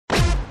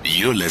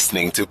You're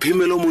listening to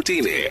Phemelo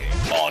Motene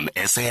on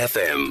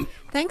SAFM.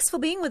 Thanks for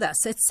being with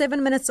us. It's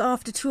 7 minutes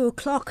after 2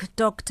 o'clock.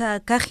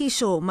 Dr.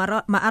 Kagisho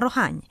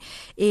Maaroganye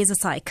is a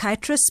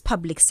psychiatrist,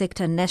 public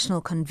sector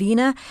national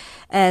convener,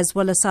 as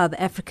well as South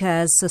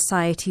Africa's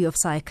Society of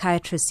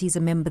Psychiatrists. He's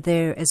a member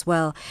there as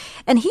well.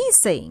 And he's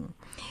saying,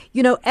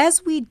 you know,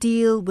 as we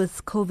deal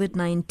with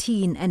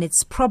COVID-19 and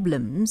its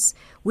problems,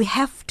 we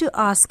have to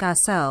ask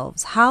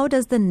ourselves, how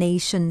does the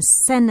nation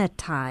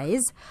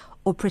sanitize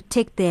or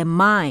protect their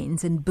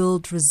minds and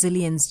build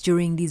resilience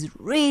during these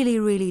really,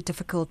 really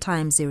difficult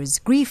times? There is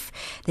grief,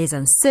 there's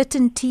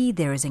uncertainty,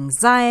 there is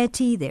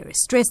anxiety, there is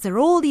stress, there are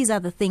all these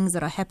other things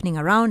that are happening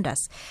around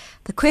us.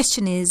 The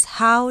question is,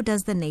 how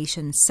does the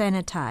nation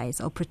sanitize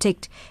or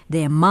protect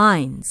their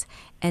minds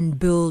and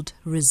build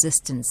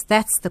resistance?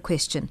 That's the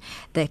question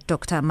that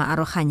Dr.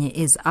 Maaroganye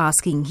is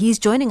asking. He's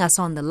joining us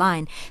on the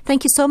line.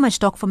 Thank you so much,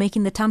 Doc, for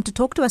making the time to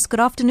talk to us. Good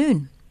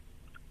afternoon.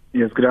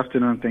 Yes, good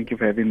afternoon. Thank you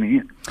for having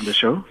me on the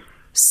show.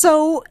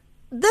 So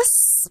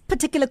this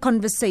particular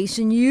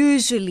conversation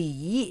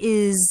usually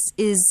is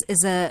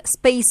a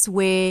space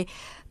where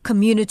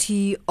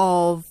community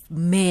of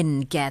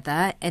men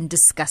gather and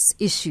discuss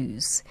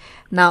issues.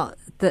 Now,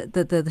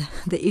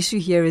 the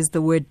issue here is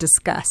the word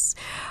discuss.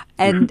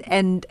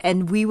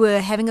 And we were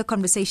having a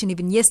conversation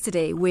even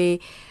yesterday where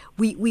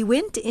we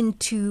went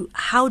into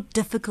how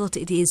difficult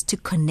it is to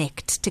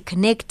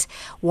connect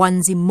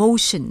one's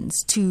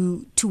emotions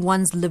to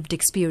one's lived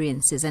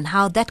experiences, and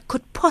how that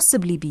could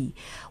possibly be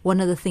one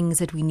of the things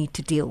that we need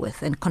to deal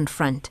with and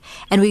confront.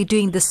 And we're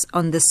doing this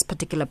on this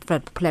particular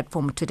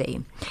platform today.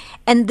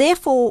 And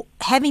therefore,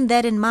 having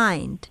that in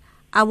mind,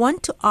 I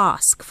want to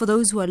ask, for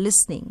those who are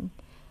listening,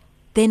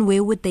 then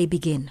where would they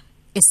begin?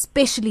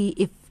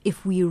 Especially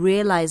if we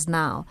realize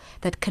now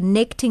that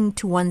connecting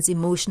to one's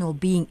emotional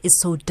being is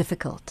so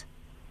difficult.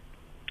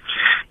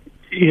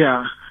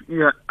 Yeah.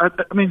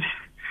 I mean,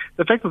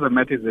 the fact of the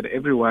matter is that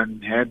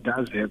everyone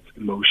does have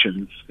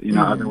emotions.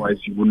 Otherwise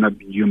you would not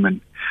be human.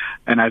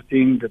 And I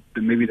think that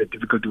maybe the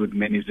difficulty with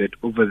men is that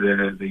over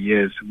the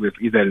years we've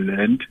either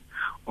learned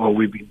or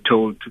we've been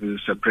told to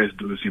suppress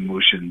those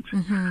emotions.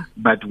 Mm-hmm.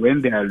 But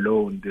when they're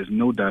alone, there's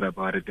no doubt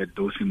about it that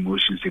those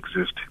emotions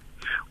exist.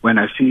 When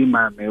I see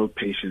my male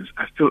patients,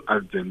 I still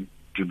ask them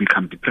to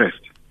become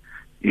depressed.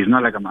 It's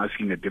not like I'm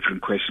asking a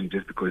different question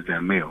just because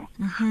they're male,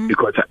 mm-hmm.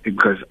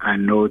 because I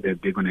know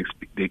that they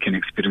can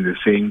experience the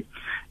same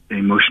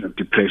emotion of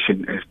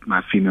depression as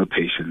my female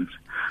patients.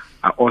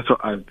 I also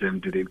ask them,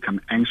 do they become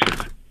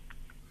anxious?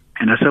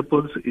 And I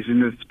suppose it's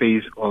in the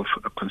space of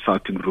a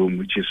consulting room,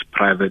 which is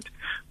private,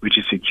 which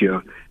is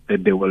secure,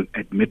 that they will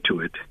admit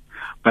to it.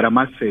 But I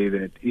must say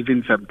that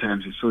even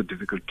sometimes it's so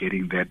difficult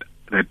getting that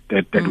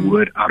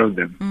word out of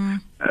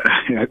them.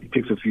 It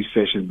takes a few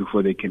sessions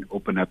before they can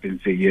open up and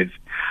say, yes,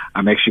 I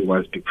actually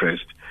was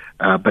depressed.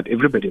 But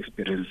everybody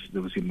experiences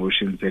those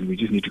emotions, and we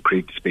just need to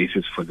create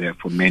spaces for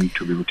men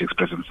to be able to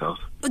express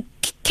themselves.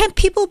 Can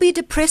people be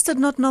depressed and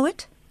not know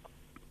it?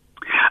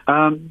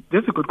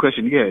 That's a good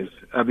question, yes,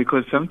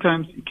 because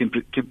sometimes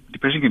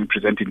depression can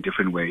present in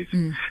different ways.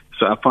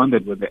 So I found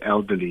that with the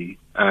elderly,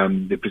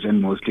 they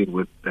present mostly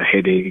with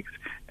headaches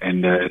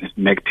and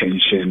neck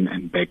tension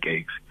and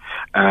backaches.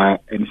 And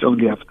it's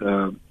only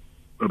after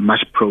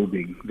much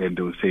probing then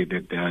they'll say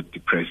that they are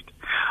depressed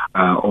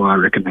or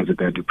recognize that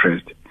they're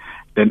depressed.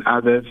 Then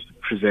others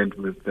present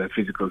with other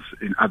physical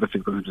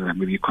symptoms, like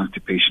maybe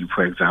constipation,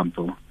 for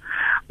example.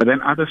 But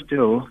then others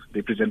still,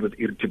 they present with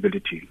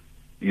irritability,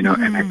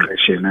 and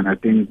aggression. And I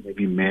think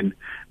maybe men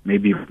may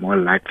be more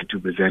likely to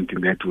present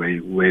in that way,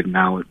 where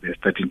now they're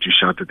starting to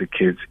shout at the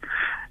kids.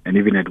 And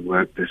even at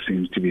work, there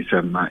seems to be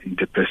some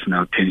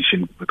interpersonal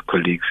tension with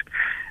colleagues.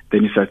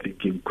 Then you start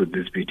thinking, could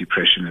this be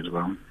depression as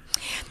well?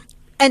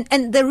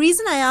 And the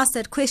reason I asked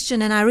that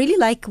question, and I really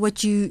like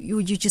what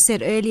you just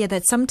said earlier,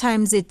 that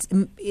sometimes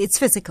it's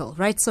physical,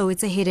 right? So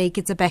it's a headache,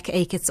 it's a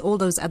backache, it's all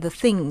those other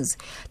things.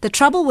 The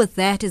trouble with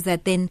that is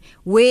that then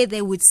where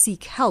they would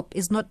seek help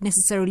is not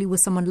necessarily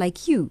with someone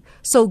like you.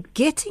 So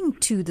getting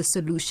to the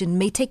solution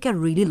may take a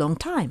really long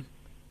time.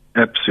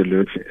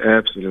 Absolutely.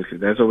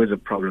 There's always a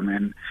problem.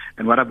 And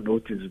what I've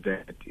noticed is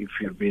that if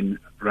you've been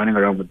running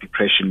around with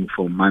depression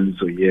for months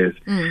or years,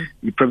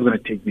 you're probably going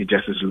to take me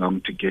just as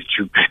long to get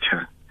you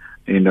better.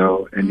 And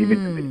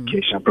even the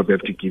medication I probably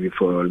have to give you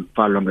for a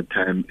far longer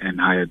time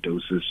and higher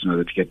doses in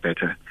order to get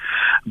better.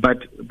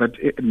 But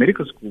in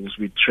medical schools,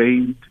 we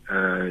trained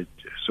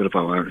sort of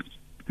our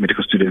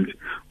medical students,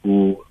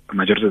 who a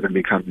majority of them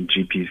become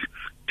GPs,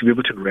 to be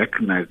able to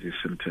recognize these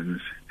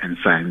symptoms and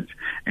signs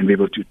and be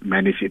able to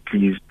manage at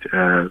least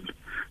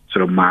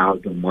sort of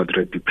mild or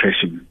moderate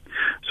depression.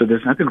 So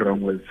there's nothing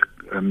wrong with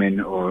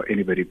men or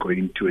anybody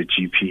going to a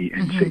GP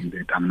and saying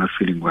that I'm not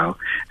feeling well.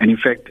 And in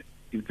fact,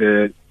 if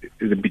the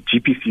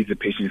GP sees the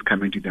patient is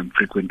coming to them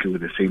frequently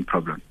with the same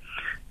problem,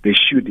 they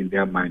should, in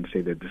their mind,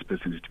 say that this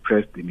person is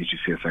depressed, they need to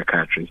see a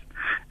psychiatrist.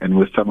 And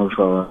with some of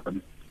our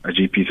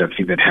GPs, I've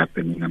seen that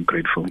happen, and I'm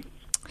grateful.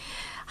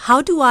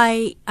 How do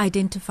I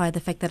identify the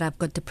fact that I've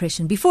got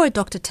depression? Before a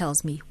doctor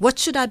tells me, what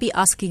should I be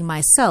asking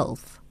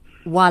myself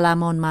while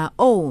I'm on my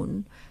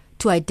own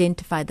to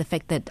identify the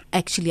fact that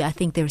actually I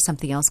think there is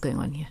something else going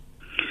on here?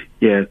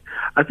 Yes.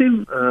 I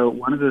think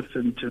one of the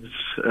symptoms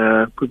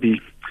could be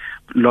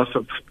loss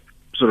of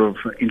sort of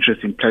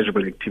interest in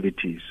pleasurable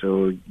activities.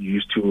 So you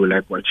used to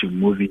like watching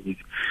movies,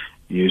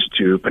 you used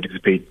to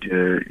participate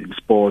in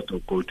sports or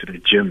go to the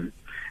gym,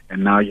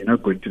 and now you're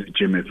not going to the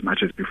gym as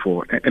much as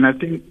before. And I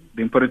think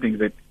the important thing is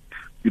that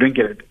you don't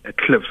get a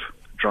cliff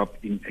drop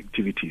in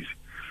activities.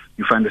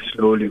 You find that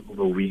slowly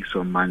over weeks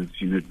or months,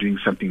 doing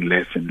something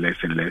less and less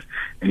and less,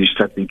 and you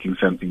start thinking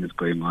something is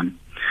going on.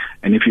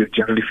 And if you're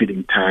generally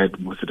feeling tired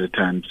most of the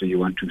time, so you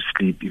want to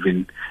sleep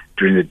even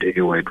during the day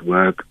or at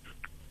work,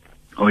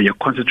 or your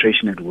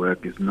concentration at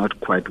work is not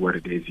quite what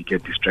it is, you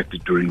get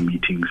distracted during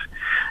meetings,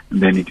 and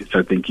then you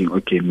start thinking,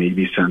 okay,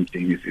 maybe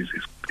something is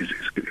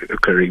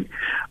occurring.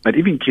 But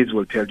even kids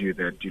will tell you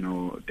that,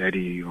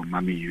 daddy or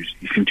mommy, you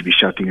seem to be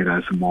shouting at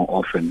us more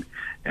often,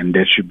 and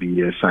that should be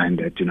a sign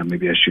that,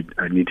 maybe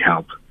I need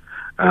help.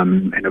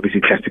 And obviously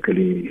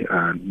classically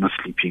not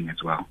sleeping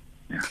as well.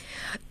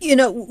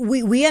 Yeah.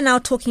 We are now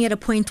talking at a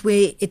point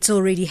where it's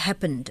already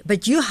happened,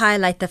 but you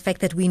highlight the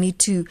fact that we need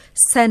to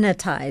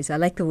sanitize. I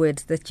like the word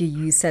that you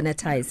use,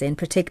 sanitize, and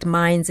protect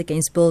minds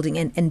against building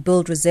and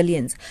build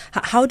resilience.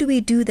 How do we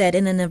do that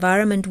in an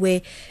environment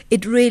where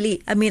it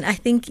really, I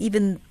think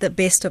even the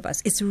best of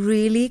us, it's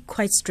really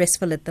quite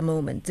stressful at the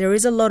moment. There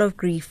is a lot of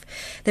grief.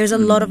 There's a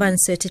lot of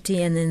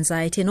uncertainty and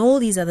anxiety and all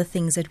these other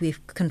things that we've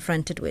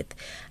confronted with.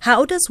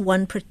 How does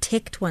one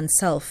protect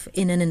oneself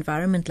in an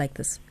environment like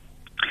this?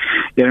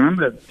 Yeah, I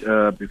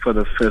remember before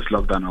the first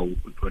lockdown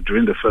or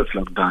during the first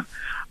lockdown,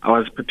 I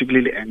was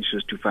particularly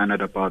anxious to find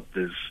out about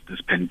this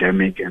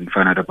pandemic and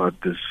find out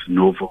about this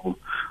novel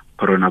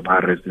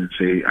coronavirus and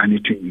say, I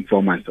need to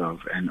inform myself.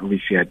 And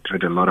obviously I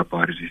read a lot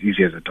about it. It's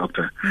easy as a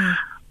doctor.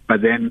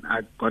 But then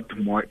as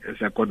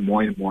I got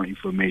more and more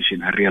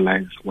information, I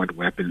realized what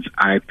weapons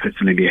I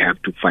personally have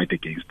to fight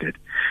against it.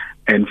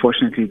 And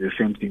fortunately, the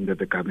same thing that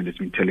the government has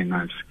been telling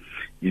us,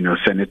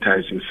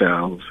 sanitize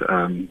yourselves,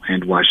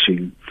 hand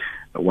washing,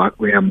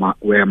 wear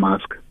a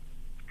mask,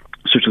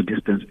 social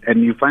distance,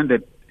 and you find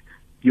that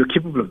you're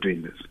capable of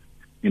doing this.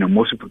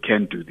 Most people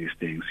can do these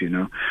things,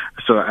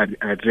 So I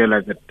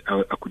realized that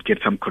I could get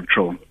some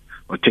control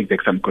or take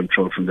back some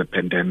control from the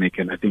pandemic,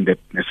 and I think that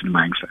lessened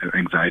my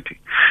anxiety.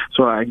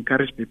 So I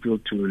encourage people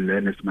to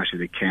learn as much as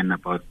they can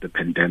about the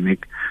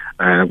pandemic,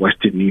 watch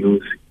the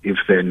news. If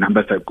the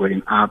numbers are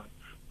going up,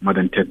 more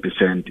than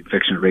 10%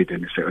 infection rate,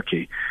 and you say,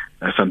 okay,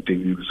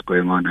 something is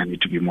going on, I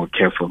need to be more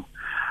careful.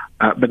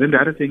 But then the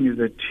other thing is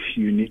that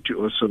you need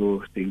to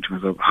also think to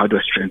yourself, how do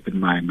I strengthen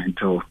my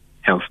mental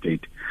health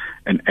state?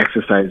 And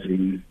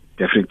exercising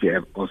definitely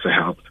also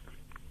helps.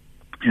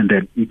 And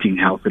then eating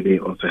healthily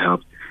also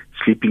helps.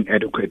 Sleeping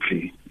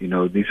adequately,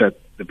 these are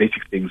the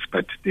basic things,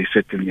 but they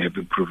certainly have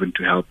been proven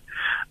to help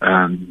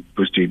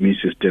boost your immune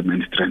system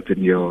and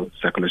strengthen your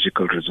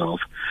psychological resolve.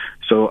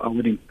 So I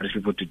would encourage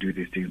people to do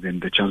these things,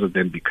 and the chance of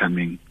them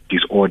becoming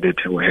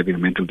disordered or having a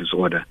mental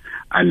disorder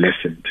are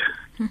lessened.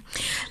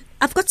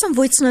 I've got some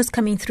voice notes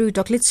coming through,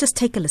 Doc. Let's just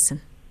take a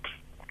listen.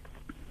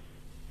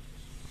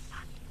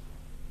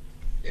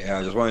 Yeah,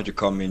 I just wanted to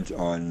comment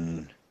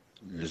on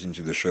listening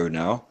to the show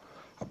now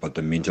about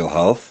the mental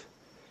health.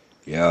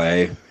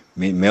 Yeah,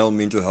 male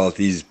mental health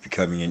is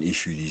becoming an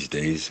issue these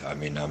days.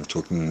 I'm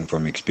talking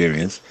from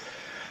experience.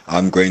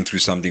 I'm going through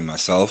something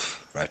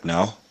myself right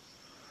now.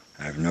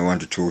 I have no one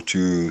to talk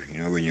to.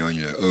 When you're on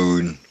your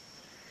own,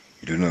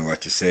 you don't know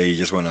what to say. You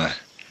just want to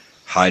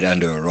hide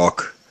under a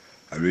rock.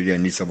 I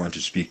need someone to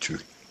speak to.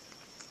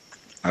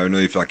 I don't know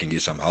if I can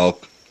get some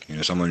help,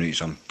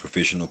 some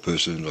professional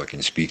person who I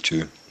can speak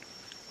to.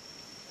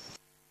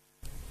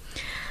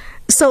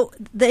 So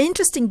the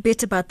interesting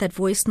bit about that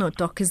voice note,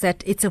 Doc, is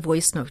that it's a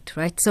voice note,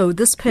 right? So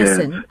this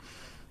person,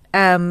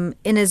 in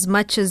as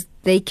much as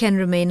they can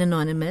remain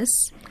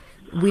anonymous,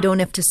 we don't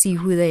have to see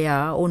who they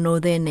are or know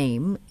their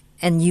name,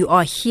 and you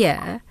are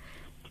here,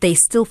 they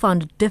still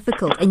found it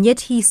difficult. And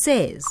yet he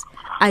says,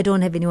 I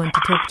don't have anyone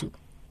to talk to.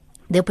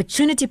 The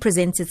opportunity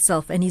presents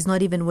itself, and he's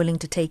not even willing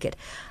to take it.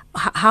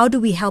 How do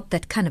we help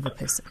that kind of a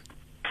person?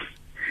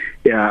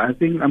 Yeah, I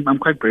think I'm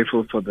quite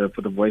grateful for the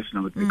voice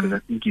note because I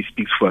think he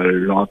speaks for a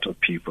lot of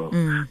people.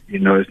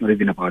 It's not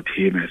even about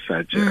him as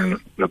such.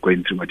 We're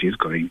going through what he's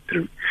going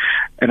through.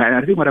 And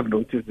I think what I've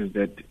noticed is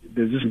that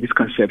there's this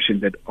misconception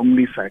that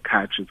only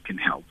psychiatrists can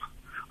help.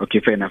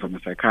 Okay, fair enough, I'm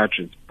a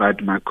psychiatrist,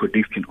 but my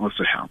colleagues can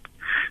also help.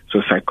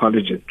 So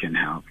psychologists can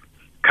help,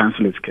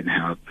 counselors can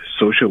help,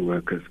 social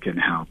workers can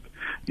help.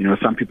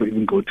 Some people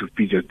even go to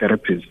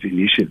physiotherapists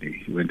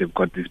initially when they've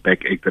got this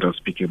backache that I was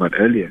speaking about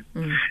earlier.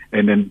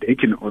 And then they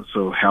can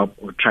also help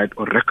or try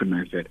or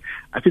recognize that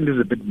I think there's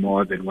a bit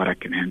more than what I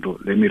can handle.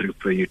 Let me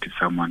refer you to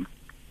someone.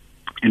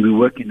 And we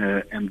work in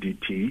a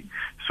MDT.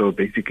 So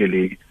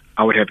basically,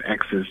 I would have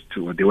access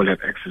to, or they will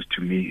have access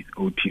to me,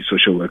 OT,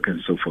 social worker,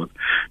 and so forth.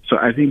 So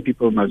I think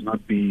people must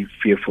not be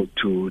fearful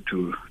to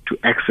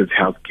access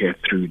healthcare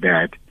through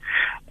that.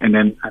 And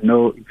then I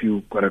know if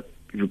you're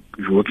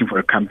working for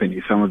a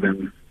company, some of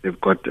them,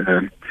 they've got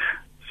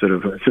sort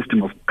of a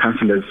system of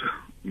counselors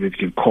You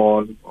can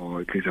call or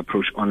you can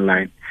approach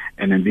online,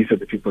 and then these are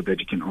the people that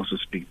you can also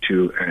speak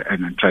to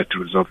and try to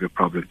resolve your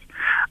problems.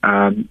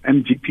 And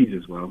GPs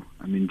as well.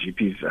 I mean,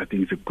 GPs, I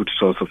think, is a good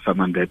source of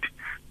someone that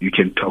you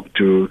can talk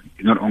to.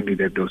 Not only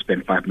that they'll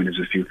spend 5 minutes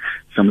with you,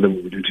 some of them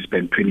will be willing to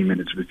spend 20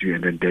 minutes with you,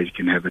 and then there you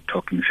can have a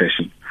talking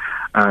session.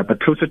 But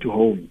closer to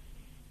home,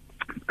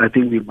 I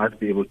think we must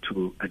be able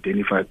to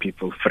identify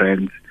people,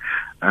 friends.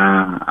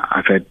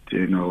 I've had,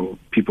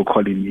 people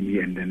calling me,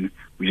 and then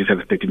we just have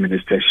a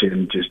 30-minute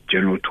session, just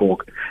general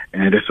talk,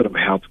 and that sort of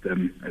helps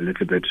them a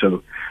little bit.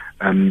 So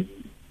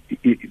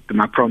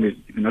my problem is,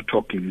 if you're not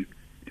talking,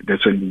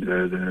 that's when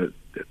the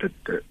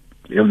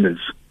illness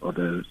or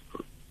the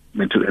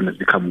mental illness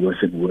become worse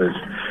and worse.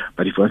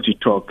 But if once you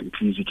talk,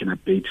 at least you can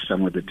abate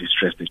some of the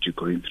distress that you're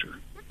going through.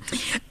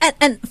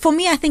 And for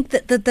me, I think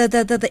that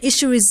the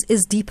issue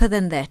is deeper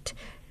than that.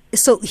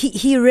 So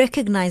he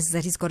recognizes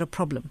that he's got a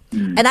problem,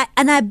 and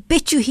I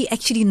bet you he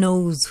actually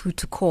knows who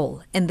to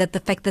call, and that the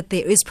fact that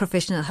there is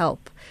professional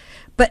help,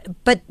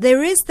 but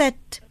there is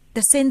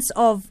the sense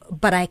of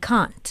but I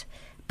can't.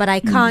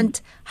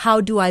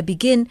 How do I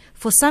begin?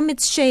 For some,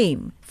 it's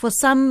shame. For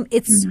some,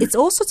 it's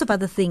all sorts of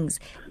other things.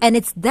 And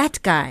it's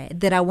that guy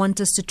that I want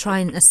us to try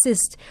and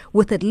assist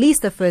with at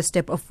least the first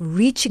step of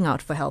reaching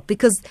out for help.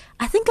 Because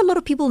I think a lot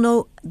of people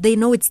know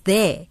it's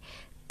there.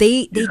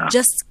 They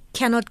just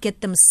cannot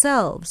get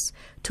themselves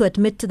to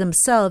admit to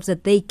themselves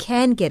that they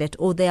can get it,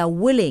 or they are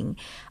willing.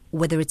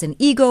 Whether it's an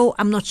ego,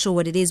 I'm not sure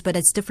what it is, but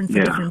it's different for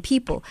different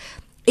people.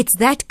 It's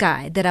that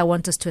guy that I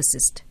want us to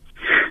assist.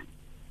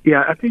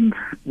 Yeah, I think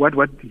what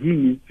he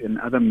needs and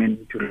other men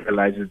need to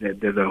realize is that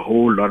there's a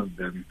whole lot of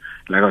them.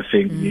 Like I was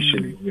saying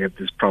initially, we have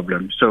this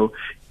problem. So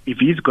if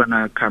he's going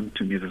to come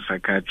to me as a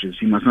psychiatrist,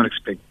 he must not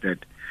expect that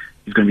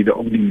he's going to be the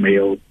only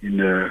male in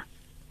a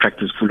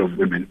practice full of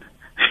women.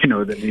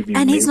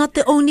 And he's not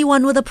the only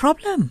one with a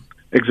problem.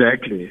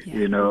 Exactly.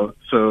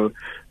 So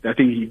I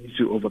think he needs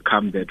to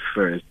overcome that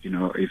first.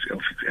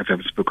 If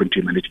I've spoken to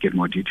him, I need to get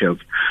more details,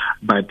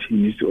 but he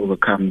needs to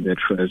overcome that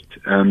first.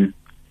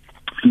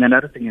 And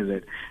another thing is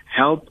that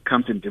help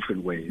comes in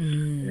different ways.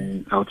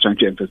 And I was trying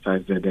to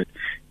emphasize that it's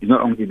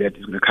not only that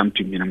he's going to come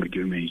to me and I'm going to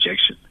give him an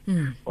injection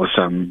or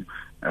some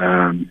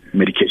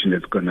medication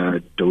that's going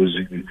to dose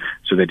him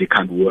so that it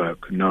can't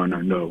work.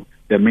 No.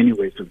 There are many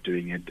ways of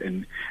doing it,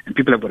 and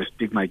people have got a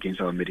stigma against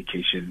our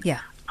medication.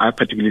 Yeah. I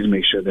particularly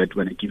make sure that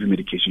when I give you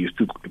medication, you're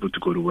still able to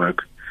go to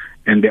work.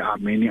 And there are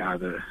many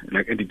other,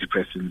 like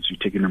antidepressants you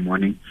take in the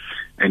morning,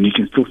 and you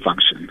can still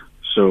function.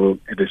 So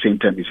at the same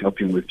time, it's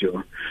helping with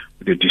your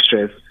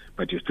distress,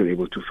 but you're still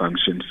able to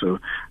function. So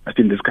I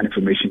think this kind of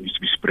information needs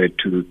to be spread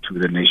to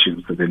the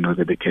nation so they know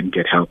that they can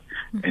get help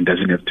and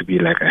doesn't have to be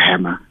like a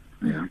hammer.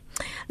 Yeah.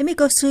 Let me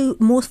go to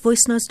more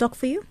voice notes, Doc,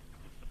 for you.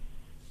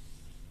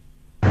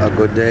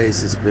 Good day,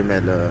 this is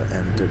Pimelo,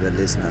 and to the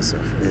listeners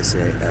of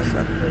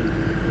SAFM.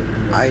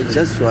 I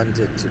just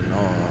wanted to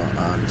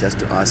know, just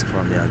to ask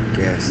from your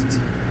guest,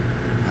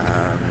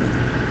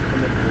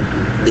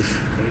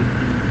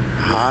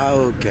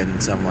 how can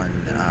someone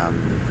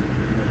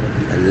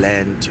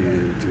learn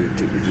to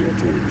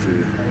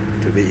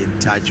be in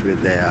touch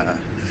with their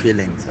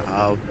feelings?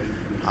 How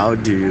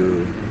do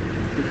you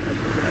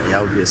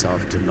help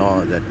yourself to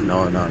know that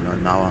no,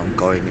 now I'm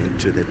going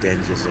into the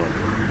danger zone?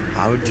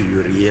 How do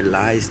you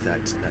realize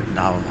that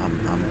now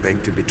I'm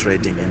going to be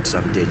trading in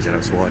some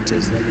dangerous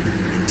waters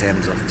in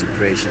terms of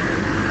depression?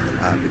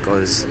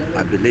 Because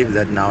I believe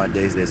that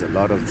nowadays there's a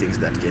lot of things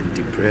that can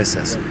depress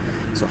us.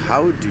 So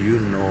how do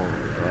you know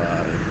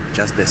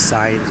just the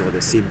signs or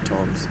the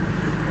symptoms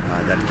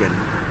that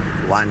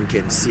one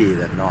can see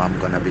that no, I'm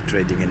going to be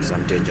trading in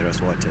some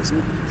dangerous waters?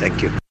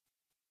 Thank you.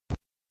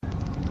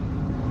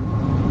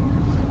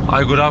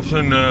 Hi, good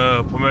afternoon,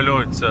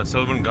 Pomelo. It's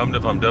Sylvan Gamda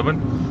from Durban.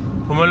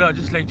 Pomelo, I'd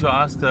just like to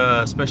ask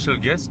the special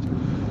guest,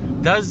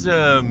 does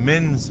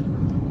men's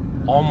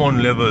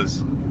hormone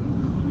levels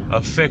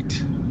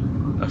affect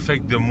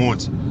the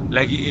moods?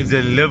 Like if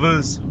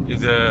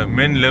the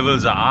men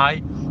levels are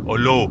high or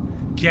low,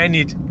 can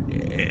it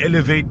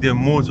elevate the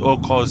moods or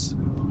cause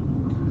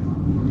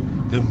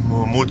the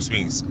mood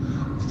swings?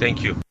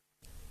 Thank you.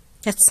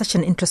 That's such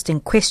an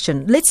interesting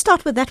question. Let's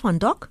start with that one,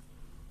 Doc.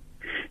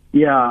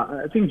 Yeah,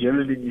 I think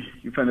generally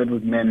you find that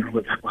with men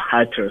with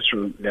high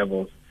testosterone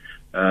levels,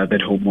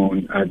 that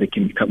hormone, they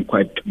can become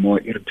quite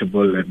more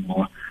irritable and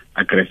more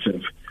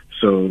aggressive.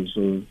 So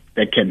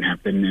that can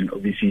happen, and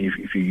obviously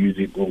if you're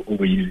using or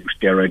overusing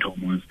steroid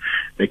hormones,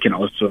 they can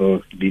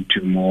also lead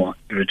to more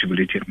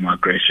irritability and more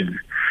aggression.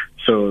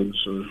 So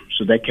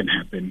that can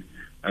happen.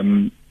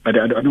 But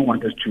I don't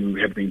want us to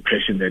have the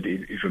impression that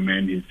if a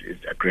man is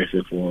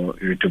aggressive or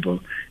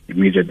irritable, it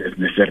means that there's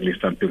necessarily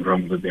something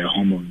wrong with their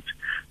hormones.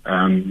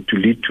 To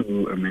lead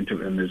to a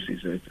mental illness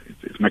is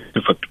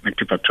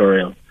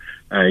multifactorial.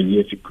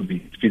 Yes, it could be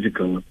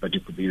physical, but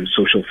it could be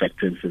social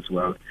factors as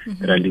well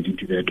that are leading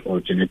to that, or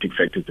genetic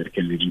factors that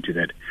can lead into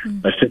that.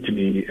 But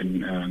certainly,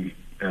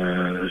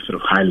 sort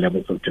of high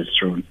levels of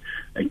testosterone,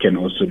 and can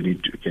also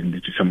lead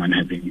to someone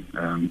having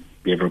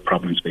behavioral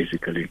problems,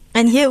 basically.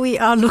 And here we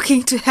are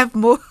looking to have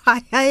more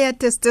higher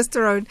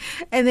testosterone,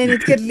 and then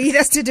it can lead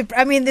us to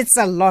it's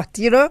a lot,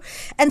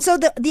 And so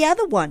the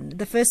other one,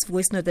 the first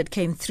voice note that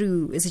came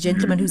through, is a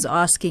gentleman who's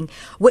asking,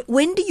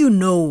 when do you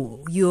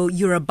know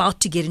you're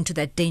about to get into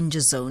that danger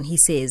zone? He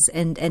says,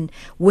 and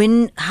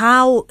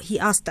how he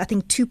asked, I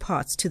think 2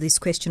 parts to this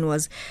question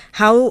was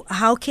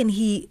how can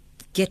he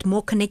get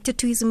more connected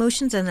to his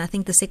emotions, and I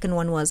think the second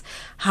one was,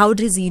 how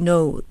does he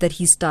know that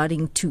he's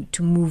starting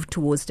to move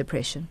towards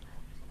depression?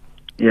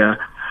 Yeah,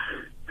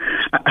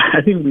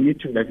 I think we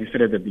need to, like you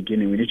said at the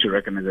beginning, we need to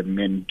recognize that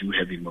men do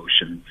have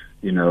emotions.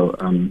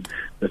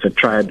 There's a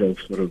triad of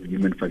sort of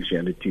human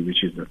functionality,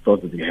 which is the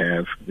thoughts that they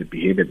have, the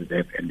behavior that they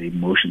have, and the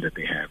emotion that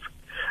they have.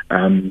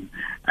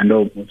 I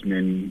know most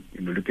men,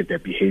 look at their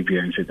behavior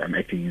and say, I'm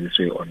acting in this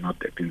way or not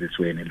acting this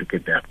way, and they look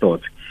at their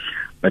thoughts.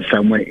 But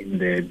somewhere in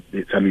there,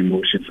 some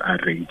emotions are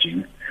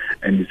raging,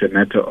 and it's a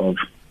matter of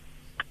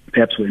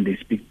perhaps when they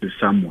speak to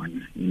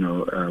someone,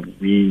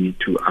 we need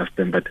to ask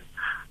them, but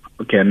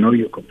okay, I know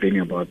you're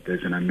complaining about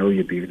this, and I know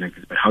you're behaving like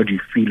this, but how do you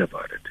feel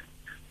about it?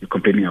 You're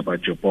complaining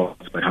about your boss,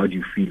 but how do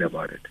you feel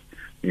about it?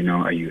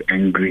 Are you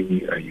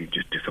angry? Are you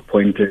just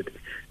disappointed?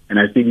 And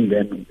I think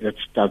then that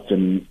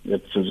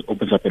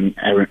opens up an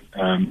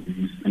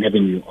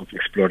avenue of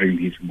exploring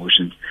these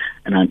emotions.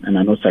 And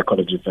I know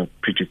psychologists are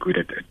pretty good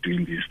at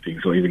doing these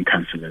things, or even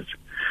counselors.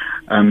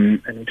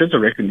 And in terms of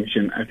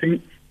recognition, I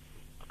think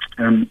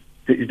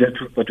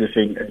that's what we were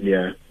saying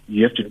earlier.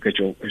 You have to look at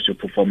your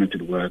performance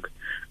at work.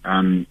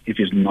 If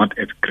it's not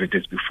as great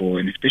as before,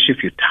 and especially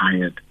if you're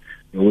tired,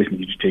 you always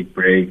need to take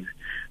breaks.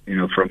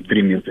 From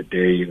 3 meals a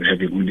day, you're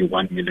having only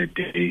 1 meal a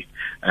day.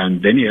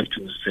 Then you have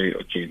to say,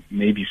 okay,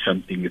 maybe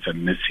something is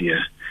amiss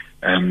here.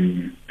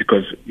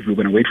 Because if we're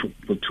going to wait for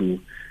people to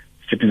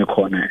sit in a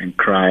corner and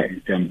cry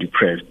and say, I'm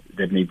depressed,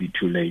 that may be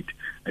too late.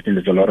 I think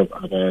there's a lot of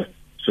other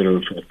sort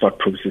of thought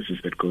processes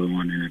that go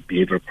on and a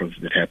behavioral process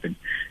that happen.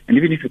 And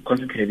even if you're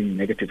constantly having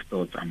negative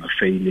thoughts, I'm a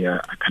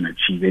failure, I can't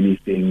achieve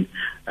anything,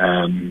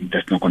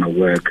 that's not going to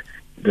work,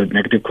 the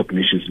negative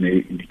cognitions may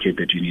indicate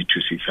that you need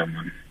to see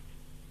someone.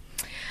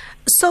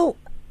 So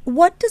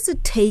what does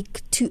it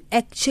take to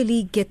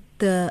actually get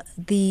the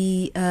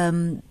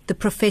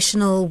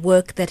professional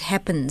work that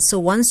happens? So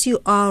once you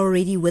are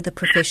already with a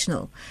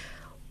professional,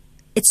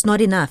 it's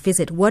not enough, is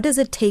it? What does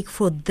it take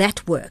for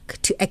that work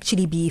to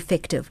actually be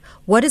effective?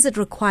 What does it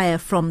require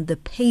from the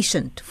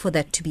patient for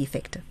that to be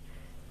effective?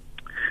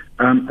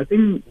 I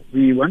think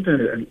we want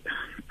a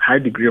high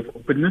degree of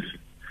openness.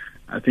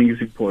 I think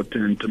it's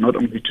important not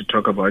only to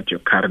talk about your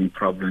current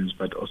problems,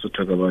 but also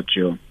talk about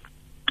your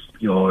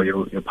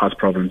past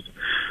problems.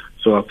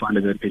 So I find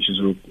that patients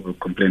will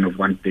complain of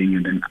one thing,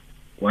 and then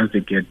once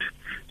they get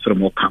sort of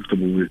more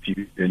comfortable with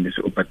you, then they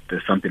say, oh, but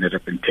there's something that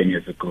happened 10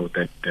 years ago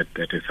that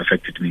has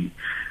affected me.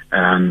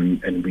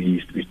 And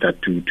we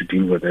start to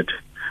deal with it.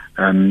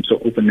 So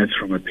openness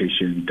from a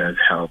patient does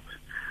help.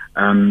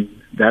 The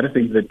other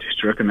thing is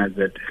to recognize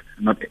that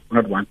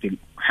not one thing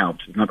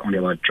helps. It's not only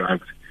about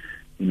drugs.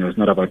 It's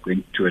not about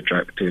going to a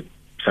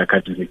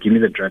psychiatrist, say, give me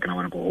the drug and I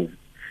want to go home.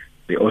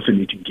 They also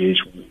need to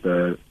engage with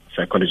the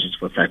psychologists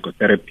for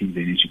psychotherapy.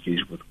 They need to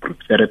engage with group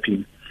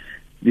therapy.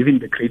 Even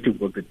the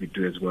creative work that we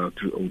do as well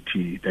through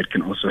OT, that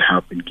can also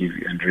help and give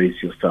you and raise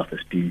your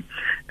self-esteem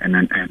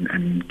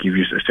and give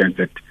you a sense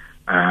that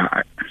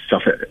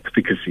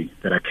self-efficacy,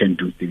 that I can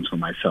do things for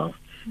myself.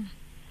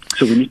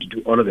 So we need to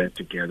do all of that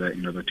together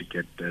in order to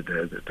get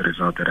the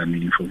results that are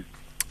meaningful.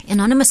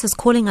 Anonymous is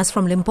calling us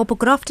from Limpopo.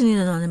 Good afternoon,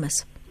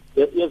 Anonymous.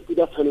 Yes, good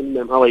afternoon,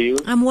 ma'am. How are you?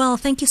 I'm well.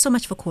 Thank you so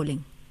much for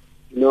calling.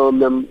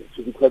 Ma'am,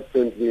 to be quite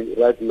frankly,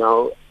 right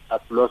now,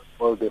 I've lost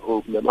all the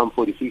hope. Ma'am, I'm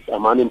 46.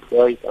 I'm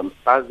unemployed. I'm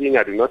starving.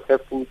 I do not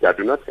have food. I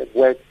do not have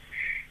work.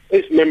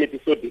 Ma'am, it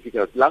is so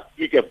difficult. Last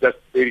week, I've just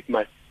buried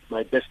my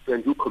best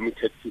friend who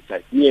committed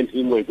suicide. Me and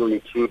him were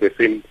going through the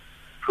same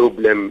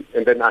problem.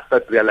 And then I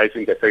started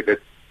realizing the fact that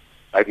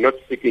I'm not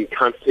seeking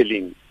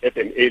counseling at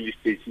an early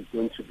stage is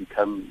going to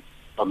become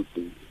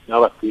something.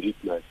 Now I've buried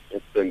my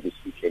best friend this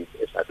weekend.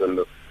 Yes, I don't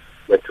know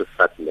where to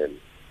start, ma'am.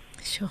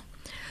 Sure.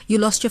 You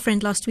lost your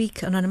friend last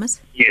week,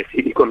 Anonymous? Yes,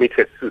 he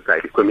committed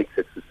suicide.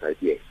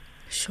 Yes.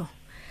 Sure.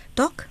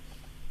 Doc?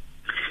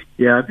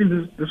 Yeah, I think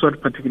this is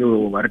what particularly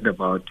we're worried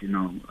about.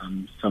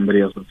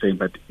 Somebody else was saying,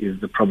 but is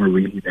the problem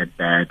really that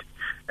bad?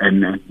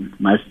 And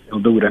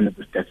although we don't have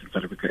the stats in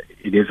South Africa,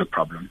 it is a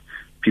problem.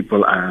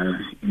 People are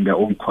in their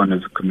own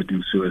corners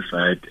committing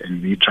suicide,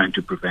 and we're trying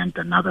to prevent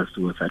another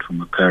suicide from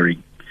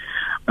occurring.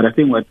 But I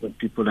think what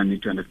people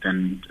need to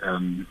understand,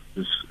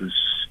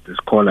 this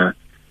caller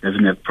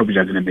probably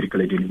doesn't have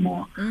medical aid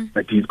anymore,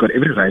 but he's got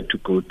every right to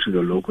go to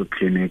the local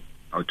clinic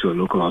or to a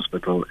local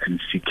hospital and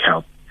seek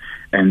help.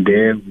 And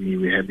there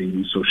we're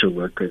having social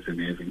workers and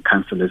we're having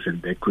counselors,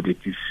 and they could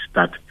at least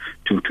start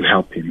to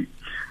help him.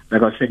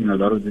 Like I was saying, a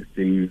lot of these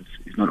things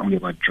is not only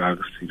about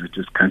drugs.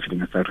 Just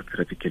counseling and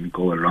psychotherapy can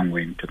go a long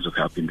way in terms of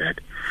helping that.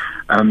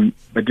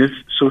 But just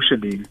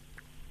socially,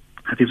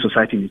 I think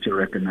society needs to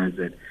recognize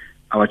that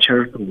our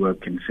charitable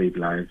work can save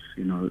lives.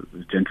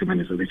 The gentleman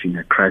is obviously in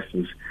a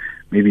crisis.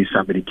 Maybe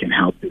somebody can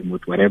help him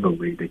with whatever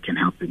way they can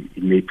help him.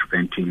 It may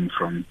prevent him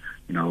from,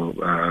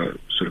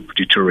 sort of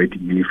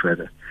deteriorating any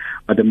further.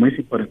 But the most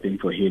important thing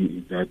for him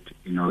is that,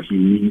 he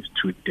needs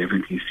to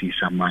definitely see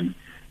someone,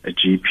 a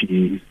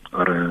GP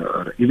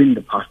or even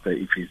the pastor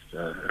if he's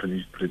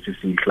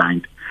religiously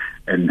inclined,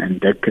 and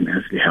that can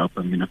actually help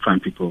him.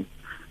 Find people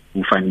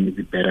who find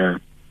maybe better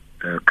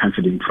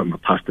counseling from a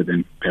pastor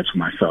than perhaps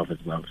myself as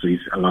well. So he's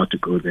allowed to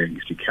go there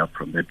and seek help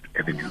from that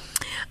avenue.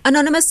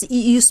 Anonymous,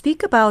 you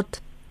speak about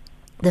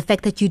the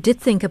fact that you did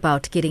think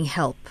about getting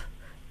help.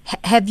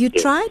 Have you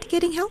tried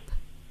getting help?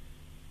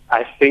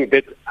 I think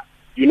that,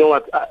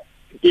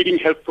 getting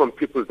help from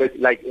people that,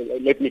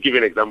 let me give you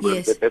an example.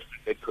 Yes. That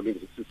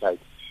committed suicide.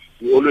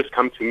 He always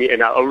come to me,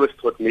 and I always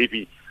thought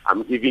maybe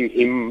I'm giving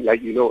him,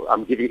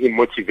 I'm giving him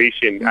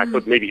motivation. Mm-hmm. I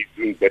thought maybe he's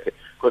doing better.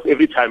 Because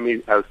every time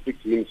I'll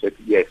speak to him, he said,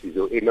 yes, he's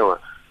okay. No,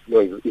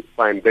 it's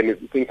fine. Then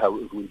he thinks I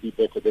will be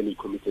better. Then he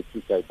committed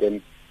suicide.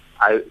 Then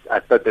I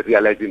started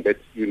realizing that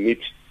you need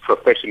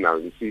professional.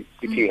 You see,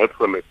 seeking help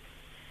from a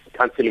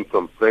counseling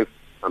from friends,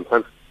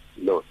 sometimes,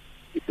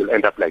 it will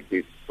end up like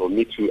this. So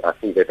me too, I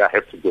think that I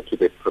have to go to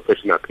the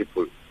professional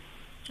people.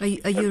 Are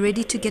you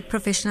ready to get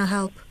professional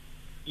help?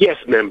 Yes,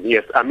 ma'am.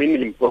 Yes. I mean,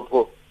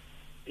 Limpopo.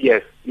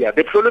 Yes. Yeah.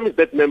 The problem is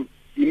that, ma'am,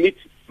 you need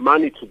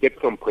money to get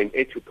from point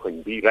A to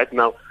point B. Right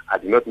now, I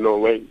do not know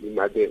where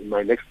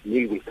my next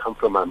meal will come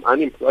from. I'm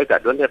unemployed. I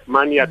don't have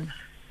money.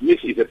 This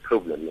is a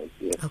problem, ma'am.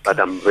 Yes. Okay. But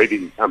I'm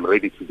ready. I'm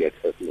ready to get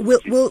help.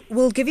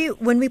 We'll give you,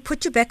 when we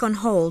put you back on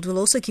hold, we'll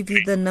also give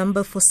you the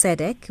number for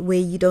SADC where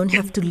you don't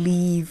have to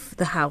leave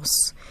the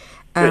house.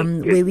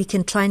 Where we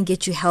can try and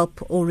get you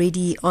help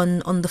already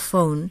on the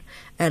phone,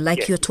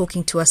 you're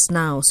talking to us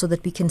now, so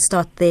that we can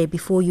start there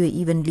before you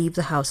even leave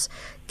the house.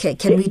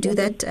 Can we do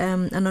that,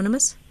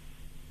 Anonymous?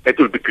 That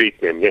will be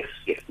great, ma'am. Yes,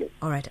 ma'am.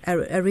 All right.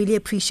 I really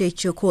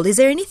appreciate your call. Is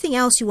there anything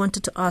else you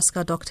wanted to ask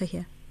our doctor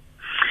here?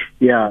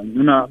 Yeah,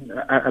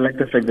 I like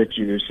the fact that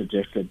you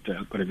suggested an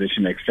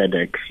organization like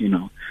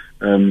SADC,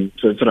 so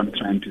that's what I'm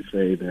trying to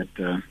say,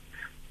 that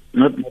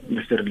not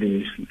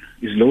necessarily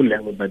is low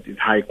level, but it's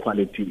high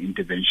quality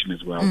intervention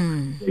as well.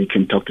 You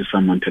can talk to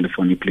someone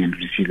telephonically and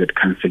receive that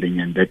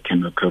counseling, and that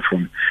can occur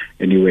from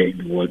anywhere in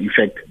the world. In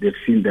fact, they've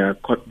seen the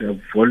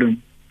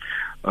volume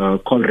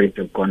call rates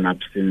have gone up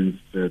since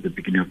the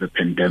beginning of the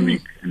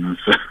pandemic,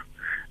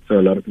 so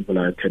a lot of people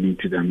are turning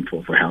to them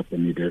for help,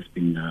 and it has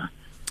been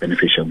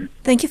beneficial.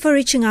 Thank you for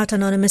reaching out,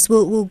 Anonymous.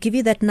 We'll give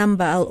you that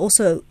number. I'll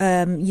also,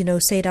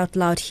 say it out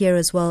loud here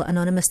as well.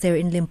 Anonymous there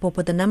in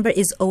Limpopo. The number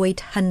is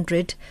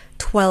 0800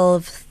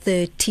 12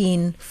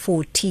 13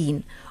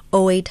 14.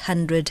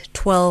 0800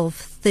 12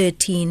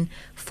 13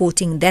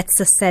 14. That's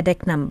the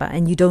SADC number,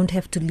 and you don't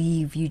have to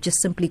leave. You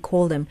just simply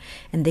call them,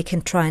 and they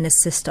can try and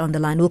assist on the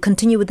line. We'll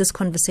continue with this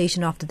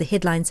conversation after the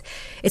headlines.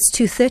 It's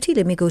 2:30.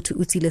 Let me go to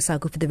Uti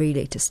Lesago for the very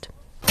latest.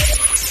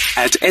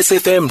 At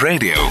SFM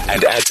Radio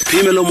and at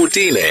Phemelo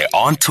Motene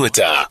on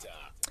Twitter.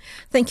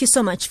 Thank you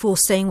so much for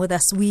staying with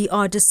us. We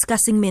are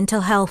discussing mental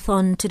health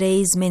on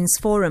today's Men's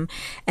Forum,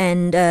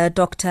 and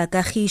Dr.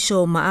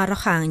 Kagisho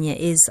Maaroganye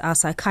is our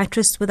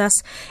psychiatrist with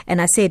us,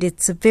 and I said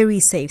it's a very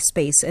safe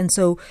space, and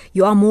so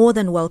you are more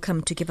than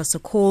welcome to give us a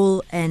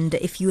call, and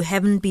if you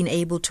haven't been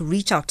able to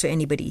reach out to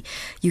anybody,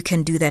 you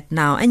can do that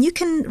now, and you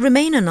can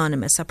remain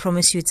anonymous. I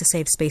promise you it's a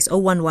safe space.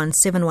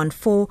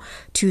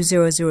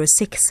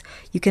 011-714-2006.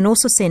 You can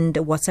also send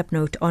a WhatsApp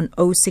note on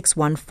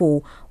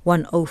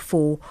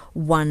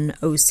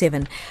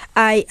 0614-104-107.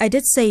 I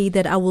did say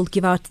that I will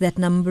give out that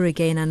number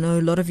again. I know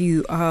a lot of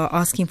you are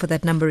asking for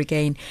that number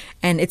again,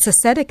 and it's a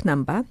SADC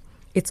number.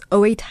 It's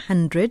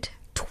 0800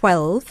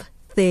 12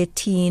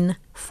 13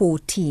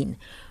 14.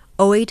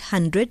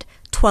 0800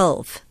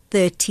 12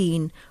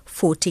 13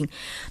 14.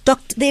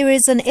 Doctor, there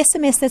is an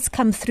SMS that's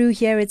come through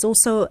here. It's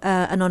also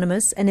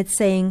anonymous, and it's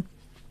saying,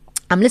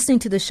 I'm listening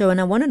to the show and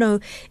I want to know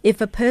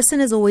if a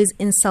person is always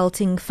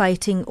insulting,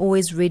 fighting,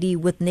 always ready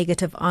with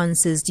negative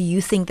answers, do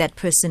you think that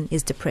person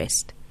is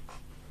depressed?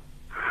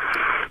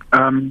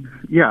 I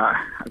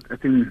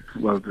think,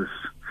 this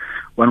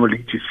one will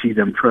need to see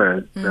them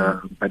first,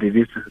 but it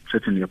is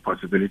certainly a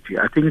possibility.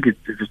 I think it's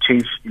a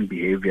change in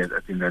behavior.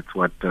 I think that's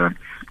what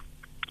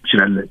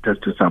should have led us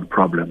to some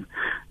problem.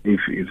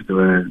 If they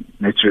were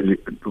naturally,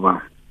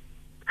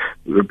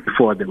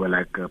 before they were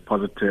like a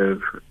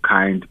positive,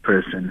 kind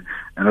person,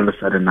 and all of a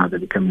sudden now they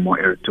become more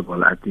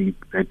irritable. I think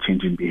that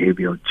change in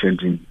behavior,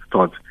 change in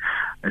thoughts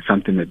is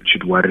something that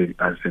should worry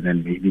us, and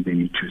then maybe they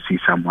need to see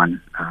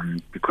someone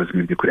because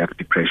maybe they could have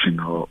depression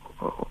or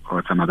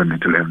some other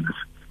mental illness.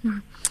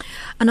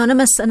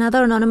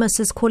 Another Anonymous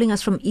is calling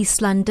us from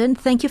East London.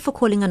 Thank you for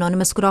calling,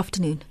 Anonymous. Good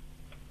afternoon.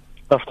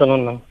 Good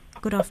afternoon, ma'am.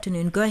 Good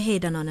afternoon. Go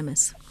ahead,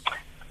 Anonymous.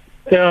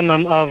 Yeah,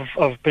 ma'am,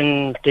 I've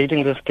been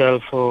dating this girl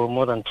for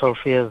more than 12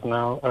 years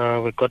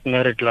now. We got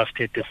married last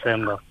year,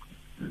 December.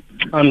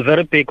 I'm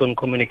very big on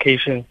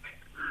communication,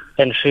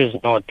 and she's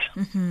not.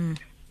 Mm-hmm.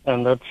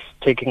 And that's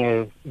taking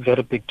a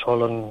very big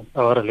toll on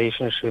our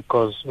relationship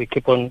because we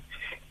keep on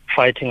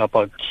fighting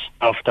about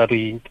stuff that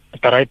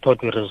I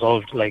thought we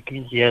resolved like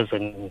years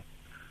and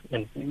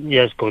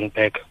years going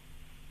back.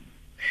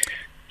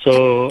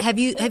 So have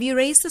you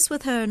raised this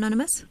with her,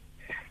 Anonymous?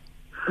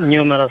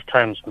 Numerous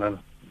times, ma'am.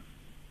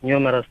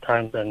 Numerous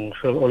times, and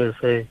she'll always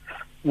say,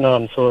 "No,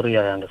 I'm sorry,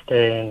 I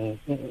understand,"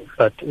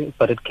 but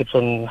it keeps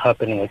on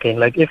happening again.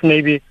 Like if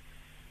maybe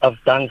I've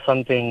done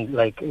something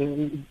like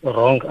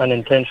wrong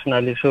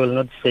unintentionally, she will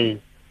not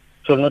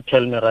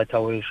tell me right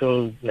away.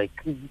 She'll like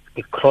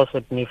be cross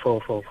at me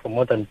for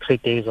more than 3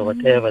 days or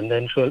whatever, and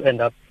then she'll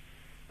end up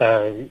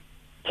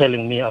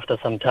telling me after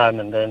some time,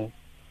 and then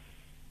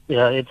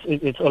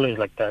it's always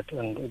like that,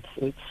 and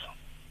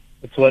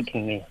it's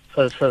working me.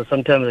 So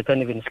sometimes I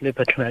can't even sleep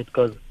at night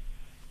because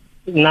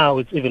now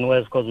it's even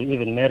worse because we're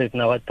even married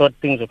now. I thought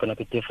things were gonna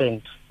be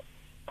different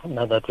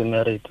now that we're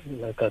married.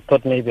 Like I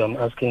thought maybe I'm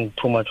asking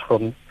too much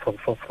from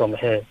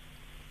her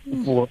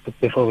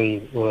before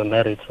we were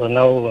married. So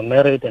now we're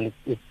married and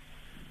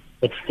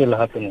it's still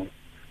happening.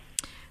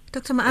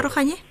 Dr.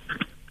 Maaroganye?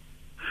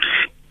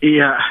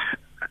 Yeah,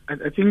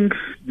 I think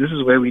this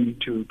is where we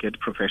need to get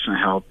professional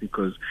help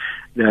because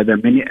there are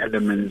many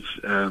elements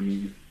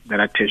that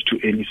are attached to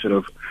any sort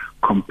of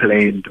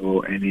complaint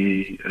or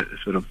any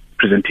sort of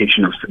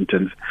presentation of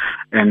symptoms.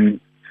 And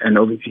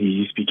obviously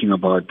he's speaking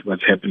about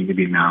what's happening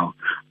maybe now,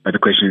 but the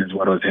question is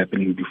what was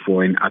happening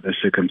before in other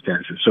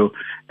circumstances. So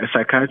as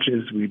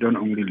psychiatrists, we don't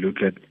only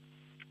look at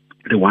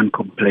the one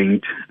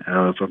complaint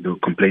from the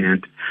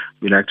complainant.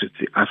 We like to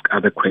ask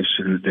other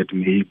questions that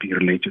may be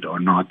related or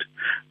not.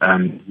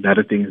 The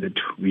other thing is that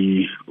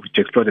we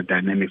to explore the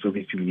dynamics,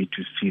 obviously we need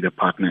to see the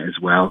partner as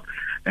well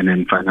and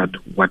then find out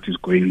what's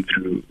going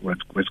through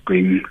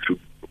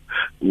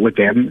with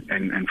them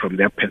and from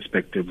their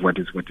perspective what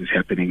is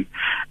happening,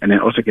 and then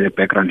also get a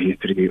background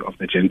history of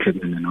the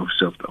gentleman and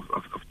also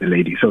of the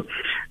lady. So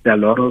there are a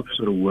lot of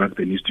sort of work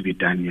that needs to be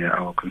done here.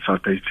 Our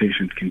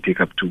consultations can take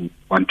up to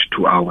 1 to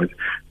 2 hours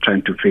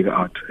trying to figure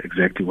out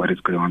exactly what is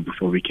going on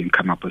before we can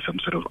come up with some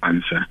sort of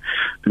answer,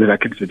 because I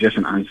can suggest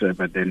an answer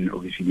but then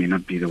obviously may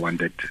not be the one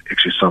that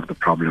actually solves the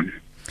problem.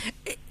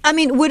 I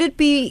mean, would it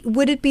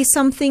be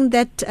something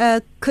that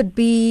could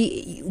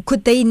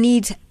they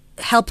need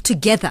help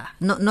together,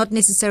 not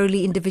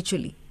necessarily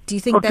individually? Do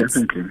you think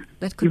definitely.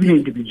 That could even be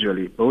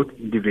individually, both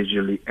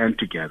individually and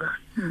together?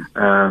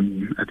 I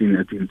think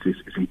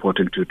it's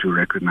important to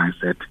recognize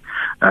that.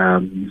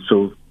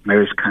 So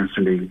marriage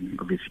counseling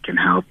obviously can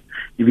help.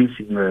 Even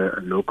seeing a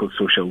local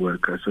social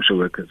workers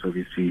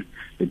obviously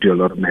they do a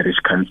lot of marriage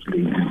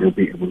counseling, and they'll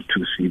be able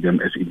to see them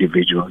as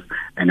individuals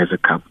and as a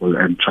couple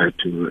and try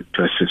to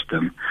assist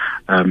them.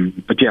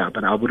 But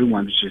I wouldn't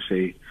want to just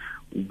say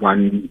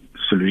one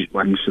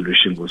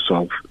solution will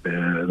solve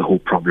the whole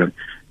problem.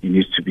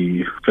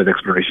 Further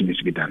exploration needs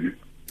to be done.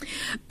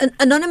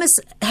 Anonymous,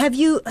 have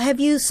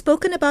you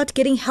spoken about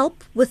getting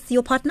help with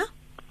your partner?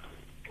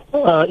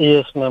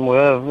 Yes, ma'am, we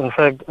have. In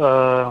fact,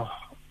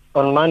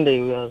 on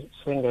Monday we are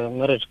seeing a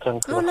marriage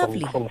counselor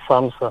from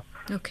SAMSA.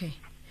 Okay.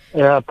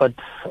 Yeah, but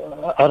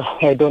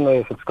I don't know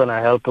if it's going to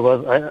help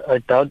because I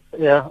doubt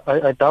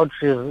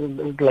she's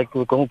like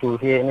we're going to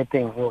hear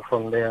anything new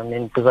from there. I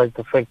mean, besides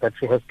the fact that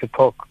she has to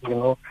talk,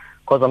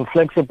 because I'm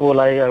flexible.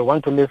 I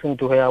want to listen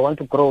to her. I want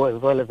to grow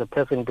as well as a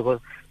person because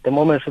the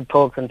moment she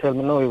talks and tells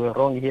me, no, you were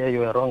wrong here, you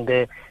were wrong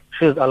there,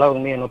 she's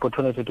allowing me an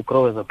opportunity to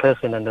grow as a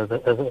person and as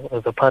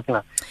a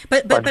partner.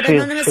 But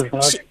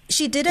Anonymous,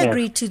 she did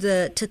agree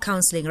to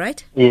counseling,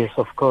 right? Yes,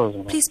 of course.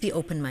 Ma'am. Please be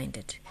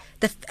open-minded.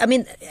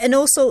 And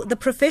also the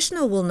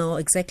professional will know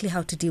exactly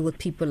how to deal with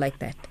people like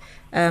that.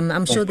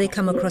 I'm sure they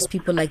come across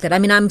people like that. I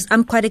mean,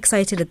 I'm quite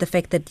excited at the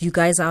fact that you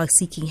guys are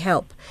seeking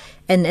help,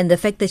 and the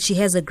fact that she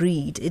has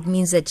agreed. It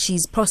means that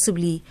she's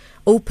possibly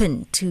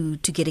open to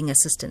getting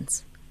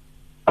assistance.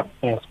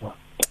 Yes, ma'am.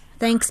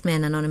 Thanks,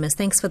 man, Anonymous.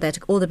 Thanks for that.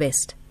 All the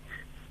best.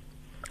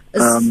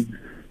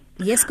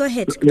 Yes, go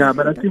ahead. Yeah,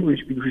 but I think we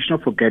should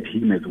not forget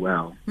him as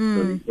well.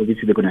 So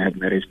obviously, they're going to have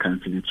marriage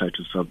counseling and try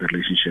to solve the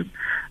relationship,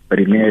 but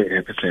it may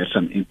have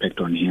some impact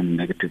on him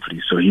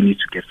negatively. So he needs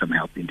to get some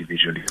help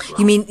individually as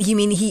well. You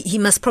mean he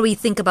must probably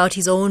think about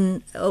his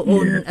own.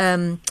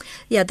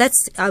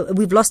 That's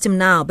we've lost him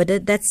now, but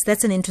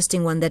that's an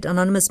interesting one. That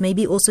Anonymous,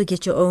 maybe also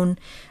get your own.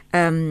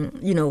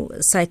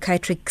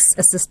 Psychiatric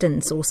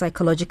assistance or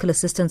psychological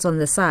assistance on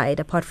the side,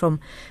 apart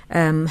from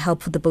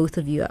help for the both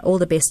of you. All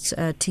the best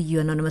to you,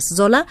 Anonymous.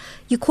 Zola,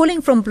 you're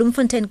calling from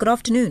Bloemfontein. Good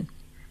afternoon.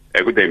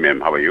 Good day, ma'am.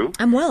 How are you?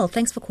 I'm well.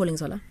 Thanks for calling,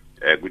 Zola.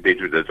 Good day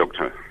to the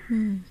doctor.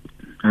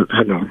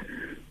 Hello.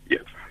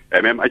 Yes.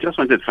 Ma'am, I just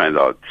wanted to find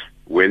out,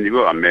 when you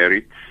are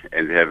married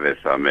and have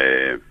some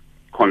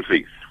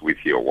conflicts with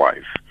your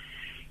wife,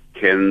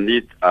 can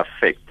it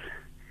affect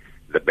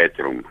the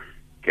bedroom?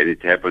 Can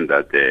it happen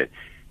that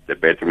the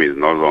bedroom is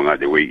no longer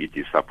the way it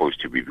is supposed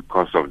to be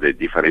because of the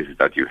differences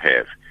that you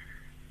have,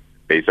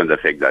 based on the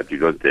fact that you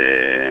don't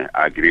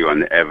agree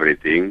on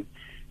everything,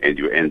 and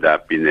you end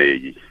up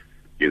in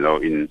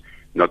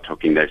not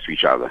talking nice to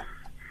each other?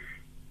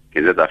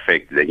 Can that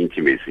affect the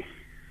intimacy?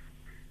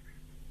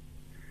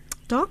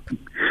 Doc?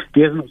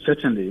 Yes, no,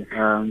 certainly.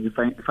 You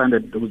find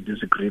that those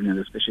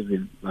disagreements,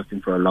 especially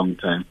lasting for a long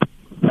time,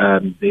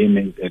 they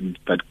may then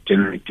start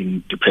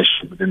generating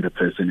depression within the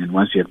person. And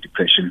once you have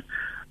depression,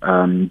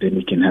 then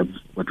you can have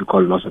what we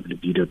call loss of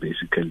libido,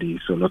 basically.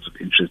 So lots of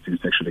interest in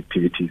sexual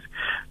activities.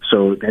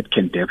 So that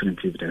can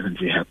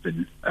definitely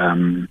happen.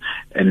 And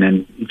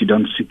then if you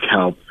don't seek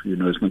help,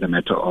 it's not a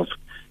matter of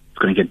it's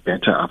going to get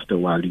better after a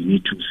while. You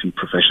need to seek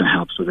professional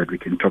help so that we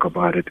can talk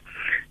about it.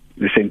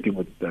 The same thing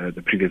with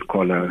the previous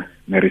caller,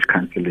 marriage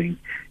counseling.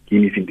 He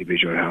needs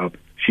individual help.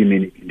 She may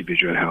need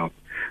individual help.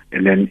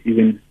 And then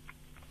even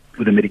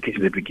with the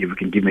medication that we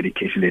can give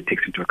medication that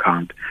takes into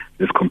account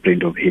this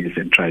complaint of his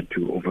and try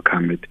to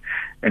overcome it.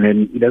 And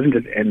then it doesn't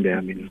just end there.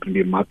 I mean, it's going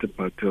to be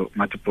multiple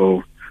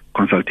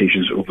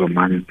consultations over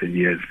months and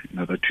years in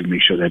order to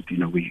make sure that,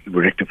 we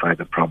rectify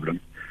the problem.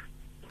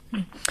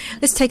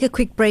 Let's take a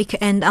quick break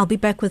and I'll be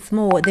back with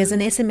more. There's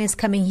an SMS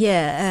coming here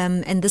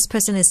and this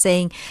person is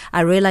saying, I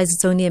realize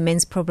it's only a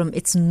men's problem.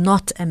 It's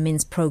not a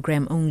men's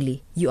program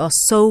only. You are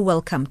so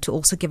welcome to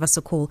also give us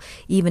a call,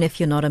 even if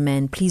you're not a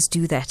man. Please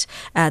do that.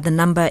 The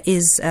number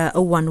is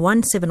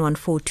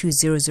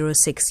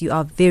 011-714-2006. You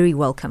are very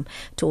welcome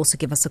to also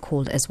give us a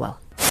call as well.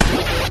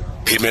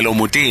 Phemelo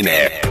Motene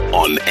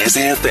on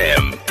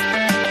SAFM.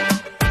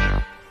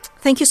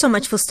 Thank you so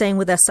much for staying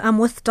with us. I'm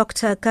with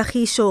Dr.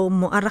 Kagisho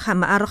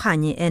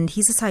Maaroganye, and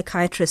he's a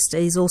psychiatrist.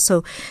 He's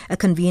also a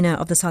convener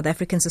of the South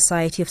African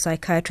Society of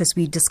Psychiatrists.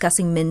 We're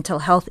discussing mental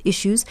health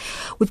issues.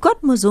 We've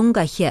got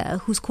Muzunga here,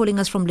 who's calling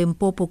us from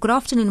Limpopo. Good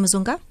afternoon,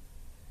 Muzunga.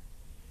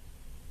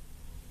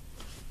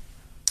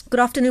 Good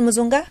afternoon,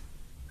 Muzunga.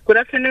 Good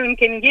afternoon.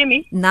 Can you hear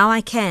me? Now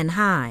I can.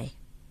 Hi.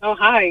 Oh,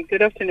 hi.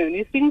 Good afternoon.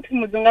 You're speaking to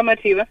Muzunga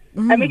Mativa.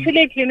 I'm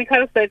actually a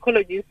clinical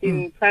psychologist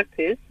in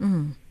practice.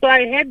 So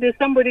I heard there's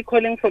somebody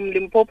calling from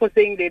Limpopo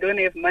saying they don't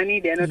have money,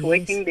 they're not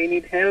working, they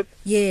need help.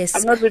 Yes.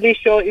 I'm not really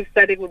sure if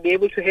SADC will be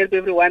able to help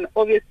everyone.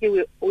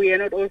 Obviously, we are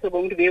not also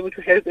going to be able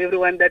to help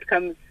everyone that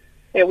comes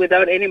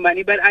without any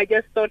money. But I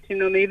just thought,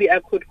 maybe I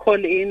could call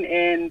in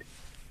and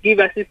give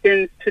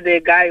assistance to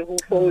the guy who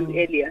phoned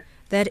earlier.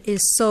 That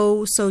is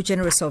so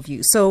generous of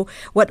you. So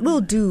what we'll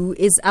do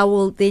is I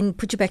will then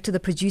put you back to the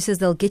producers.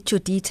 They'll get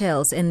your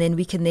details and then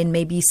we can then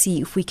maybe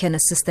see if we can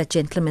assist that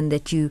gentleman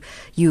that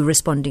you're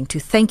responding to.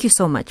 Thank you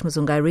so much,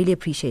 Muzunga. I really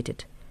appreciate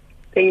it.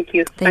 Thank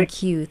you.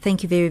 Thank you.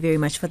 Thank you very, very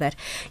much for that.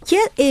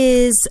 Here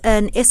is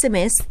an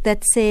SMS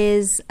that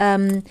says,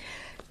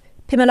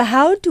 Pamela,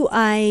 how do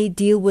I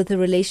deal with a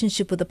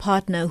relationship with a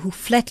partner who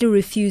flatly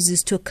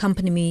refuses to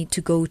accompany me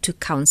to go to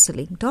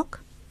counseling?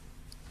 Doc?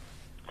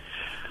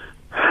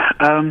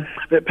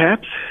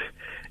 Perhaps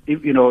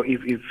if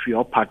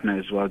your partner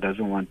as well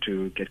doesn't want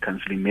to get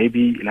counseling,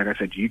 maybe, like I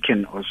said, you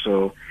can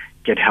also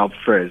get help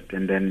first,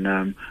 and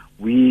then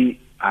we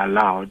are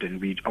allowed, and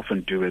we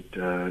often do it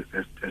as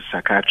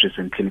psychiatrists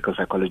and clinical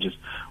psychologists.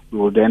 We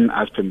will then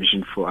ask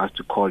permission for us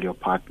to call your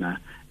partner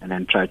and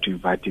then try to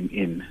invite him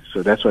in.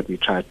 So that's what we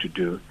try to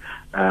do.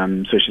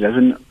 So she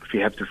doesn't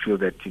have to feel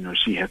that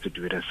she has to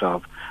do it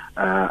herself.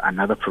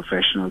 Another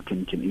professional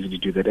can easily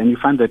do that, and you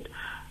find that.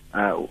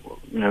 A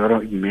lot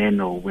of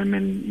men or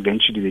women,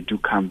 eventually they do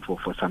come for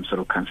some sort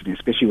of counseling,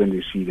 especially when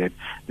they see that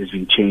there's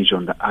been change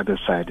on the other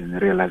side and they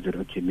realize that,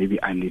 okay, maybe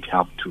I need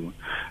help too.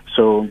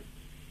 So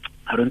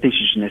I don't think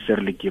she should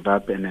necessarily give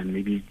up and then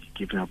maybe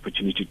give an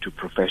opportunity to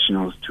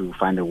professionals to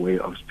find a way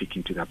of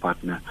speaking to their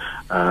partner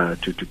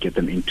to get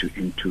them into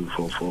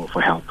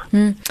for help.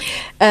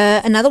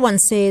 Another one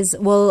says,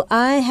 well,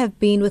 I have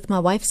been with my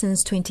wife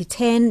since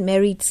 2010,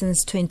 married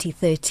since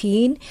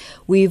 2013.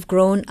 We've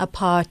grown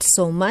apart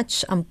so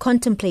much. I'm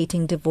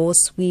contemplating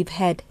divorce. We've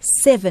had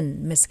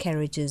 7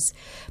 miscarriages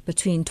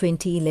between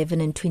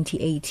 2011 and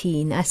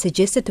 2018. I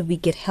suggested that we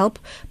get help,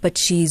 but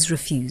she's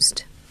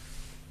refused.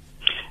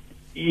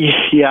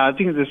 Yeah, I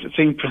think it's the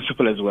same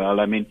principle as well.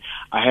 I mean,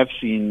 I have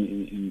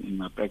seen in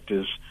my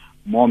practice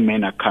more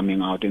men are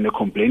coming out and they're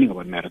complaining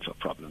about marital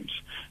problems.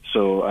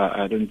 So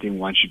I don't think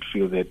one should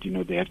feel that,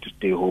 they have to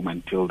stay home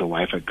until the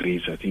wife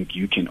agrees. I think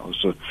you can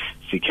also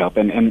seek help.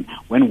 And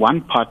when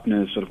one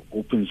partner sort of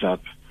opens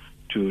up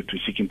to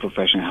seeking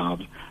professional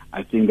help,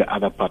 I think the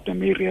other partner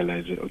may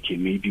realize that, okay,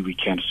 maybe we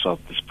can solve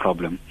this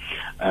problem.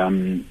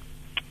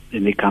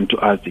 And they come to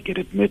us, they get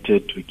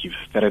admitted, we give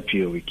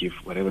therapy or we give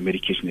whatever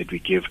medication that we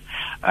give.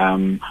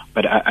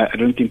 But I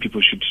don't think people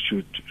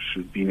should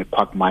be in a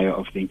quagmire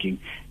of thinking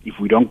if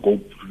we don't both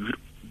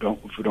go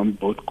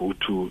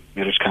to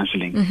marriage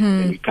counseling,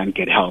 then we can't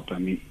get help. I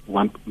mean,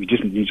 we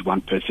just need one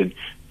person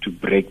to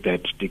break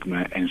that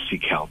stigma and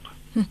seek help.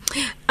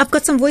 I've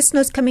got some voice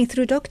notes coming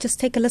through, Doc. Just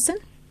take a listen.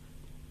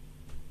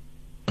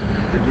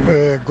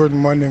 Good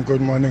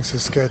morning,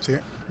 Sis Kathy.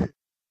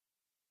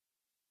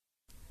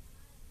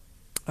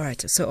 All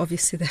right, so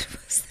obviously that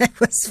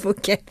was for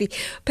Kathy.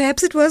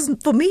 Perhaps it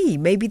wasn't for me.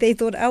 Maybe they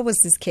thought I was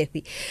this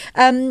Kathy.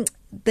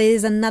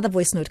 There's another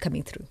voice note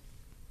coming through.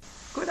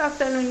 Good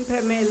afternoon,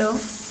 Pamela.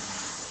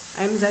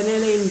 I'm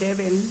Zanele in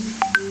Devon.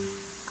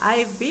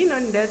 I've been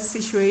on that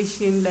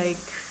situation like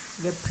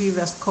the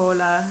previous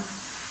caller,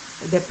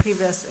 the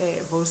previous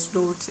voice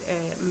note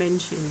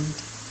mentioned.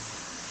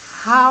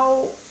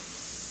 how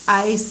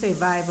I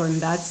survived on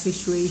that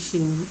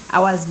situation. I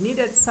was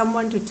needed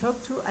someone to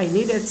talk to. I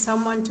needed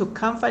someone to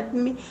comfort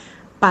me.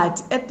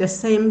 But at the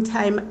same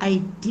time, I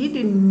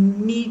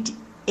didn't need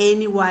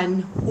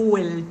anyone who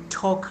will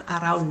talk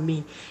around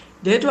me.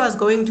 That was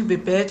going to be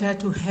better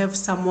to have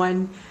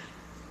someone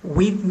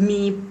with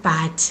me,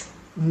 but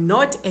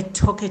not a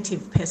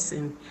talkative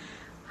person.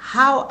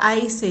 How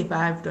I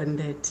survived on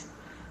that?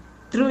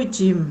 Through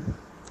gym.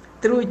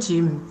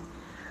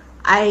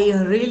 I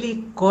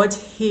really got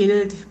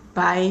healed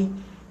by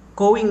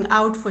going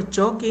out for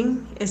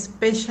jogging,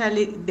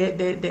 especially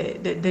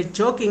the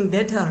jogging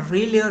that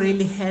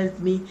really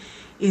helped me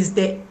is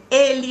the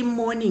early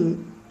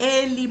morning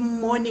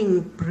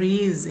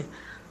breeze,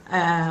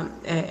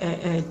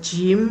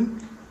 gym,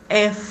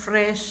 air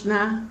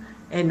freshener,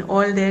 and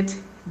all that.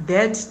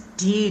 That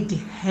did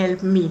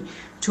help me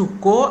to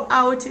go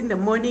out in the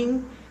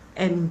morning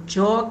and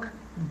jog.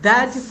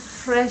 That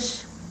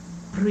fresh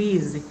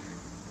breeze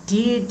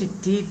did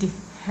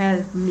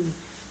help me.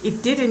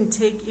 It didn't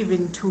take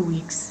even 2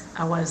 weeks.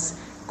 I was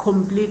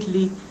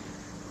completely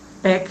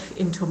back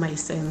into my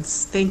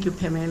sense. Thank you,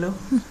 Pamela.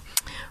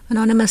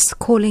 Anonymous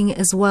calling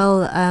as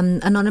well.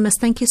 Anonymous,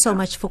 thank you so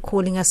much for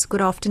calling us.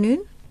 Good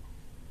afternoon.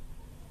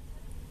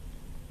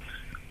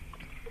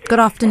 Good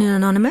afternoon,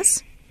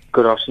 Anonymous.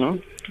 Good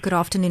afternoon. Good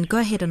afternoon. Go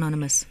ahead,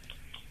 Anonymous.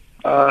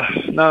 No,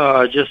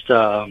 I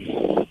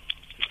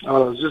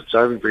was just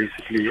driving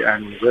basically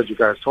and heard you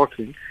guys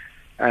talking,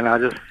 and I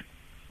just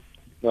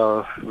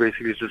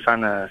basically just trying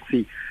to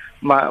see.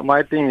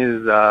 My thing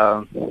is,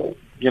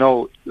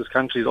 this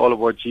country is all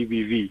about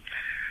GBV,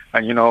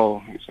 and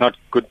it's not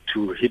good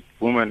to hit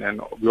women,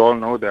 and we all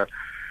know that.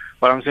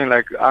 But I'm saying,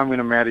 like, I'm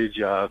in a marriage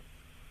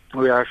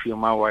where I feel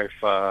my wife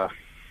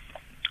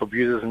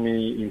abuses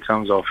me in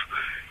terms of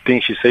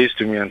things she says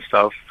to me and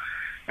stuff.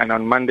 And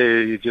on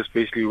Monday, it just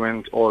basically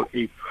went all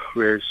ape,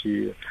 where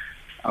she,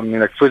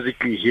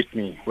 physically hit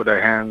me with her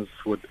hands,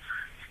 with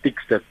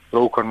sticks that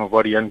broke on my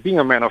body. And being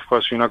a man, of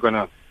course, you're not going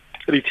to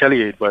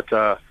retaliate, but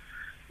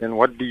then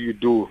what do you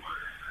do?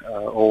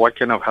 Or what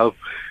kind of help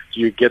do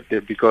you get there?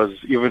 Because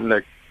even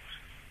like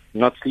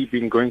not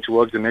sleeping, going to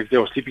work the next day,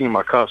 or sleeping in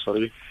my car,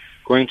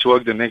 going to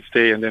work the next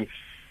day and then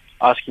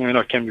asking,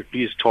 can we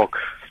please talk?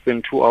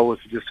 Spend 2 hours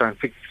to just try and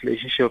fix the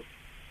relationship.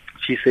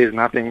 She says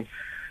nothing.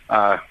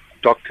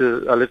 Doctor,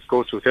 let's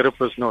go to a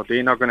therapist. No,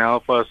 they're not going to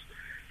help us.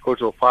 Go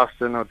to a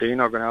pastor. No, they're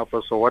not going to help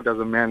us. So what does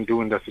a man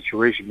do in that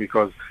situation?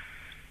 Because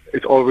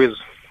it's always,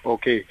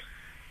 okay,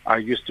 I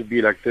used to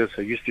be like this,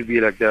 I used to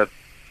be like that.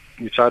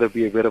 You try to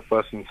be a better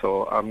person.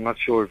 So I'm not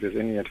sure if there's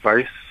any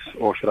advice,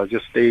 or should I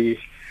just stay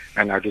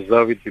and I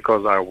deserve it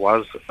because I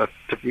was a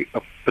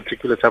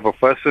particular type of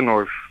person,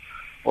 or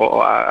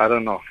I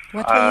don't know.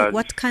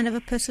 What kind of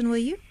a person were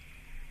you?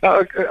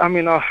 I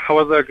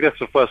was an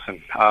aggressive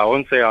person. I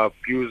won't say I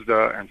abused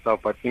her and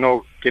stuff, but,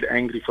 get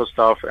angry for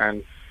stuff.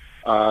 And,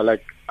 I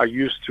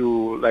used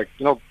to,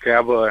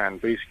 grab her and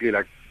basically,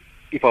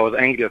 if I was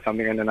angry at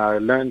something. And then I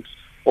learned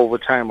over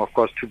time, of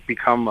course, to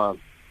become a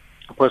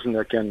person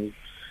that can,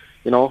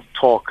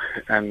 talk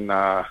and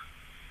try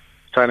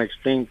and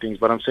explain things.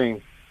 But I'm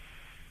saying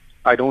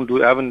I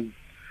haven't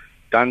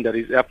done that.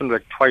 It's happened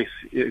twice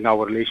in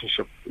our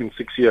relationship in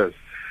 6 years.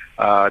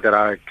 That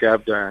I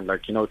grabbed her and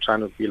trying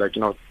to be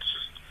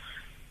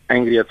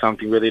angry at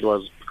something, whether it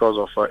was because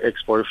of her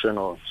ex-boyfriend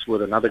or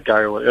with another guy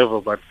or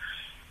whatever. But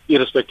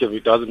irrespective,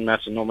 it doesn't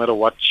matter. No matter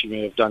what she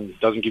may have done,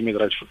 it doesn't give me the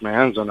right to put my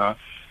hands on her.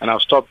 And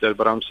I've stopped that.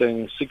 But I'm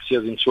saying 6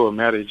 years into a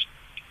marriage,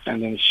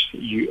 and then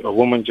a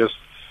woman just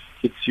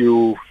hits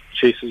you,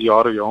 chases you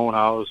out of your own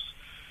house.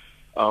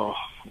 I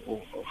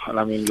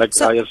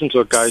listened to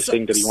a guy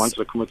saying that he wants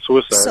to commit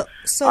suicide.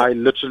 I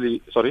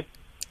literally, sorry?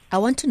 I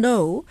want to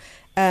know.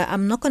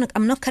 I'm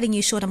not cutting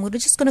you short. I'm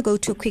just going to go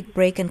to a quick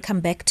break and come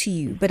back to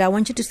you. But I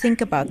want you to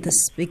think about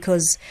this,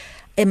 because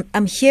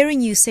I'm hearing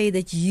you say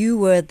that you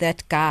were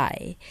that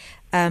guy.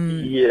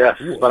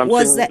 Yes, but I'm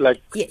saying that,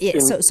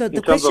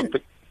 the question.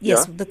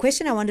 The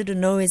question I wanted to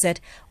know is that,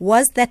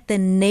 was that the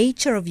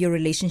nature of your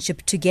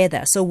relationship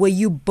together? So were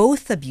you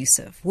both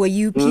abusive? Were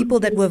you people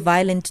that were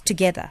violent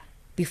together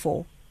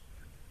before?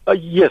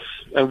 Yes,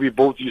 and we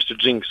both used to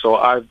drink. So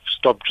I've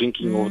stopped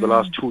drinking over the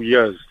last 2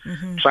 years,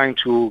 trying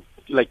to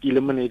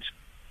eliminate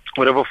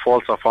whatever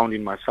faults I found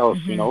in myself,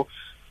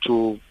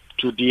 to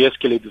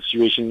de-escalate the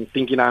situation,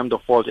 thinking I'm the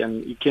fault.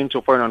 And it came to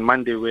a point on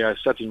Monday where I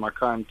sat in my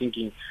car and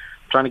thinking,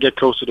 trying to get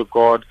closer to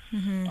God.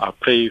 I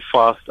pray,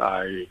 fast,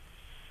 I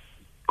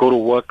go to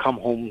work, come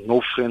home,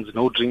 no friends,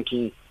 no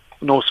drinking,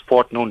 no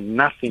sport, no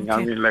nothing.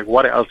 Okay.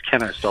 What else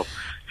can I stop?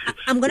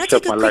 I'm going to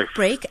take a quick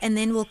break, and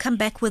then we'll come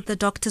back with the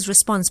doctor's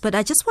response. But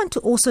I just want to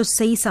also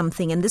say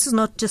something, and this is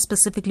not just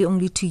specifically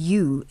only to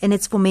you, and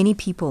it's for many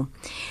people.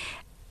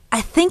 I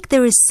think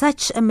there is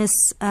such a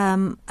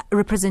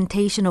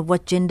misrepresentation of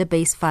what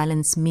gender-based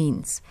violence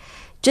means.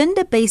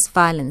 Gender-based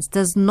violence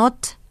does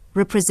not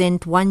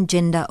represent one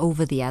gender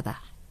over the other.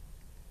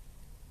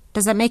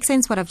 Does that make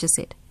sense, what I've just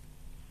said?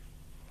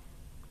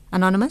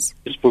 Anonymous?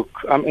 Facebook.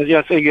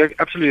 Yes, you're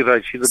absolutely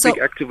right. She's a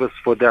big activist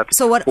for that.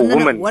 So what? For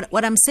women.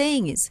 What I'm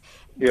saying is,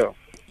 yeah,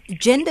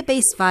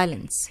 gender-based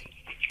violence,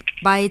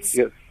 by its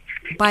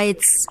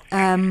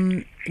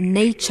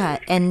nature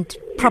and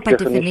proper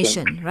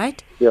definition,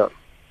 right? Yeah,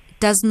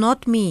 does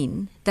not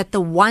mean that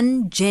the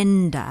one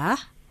gender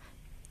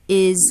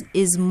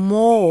is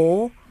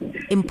more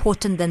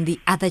important than the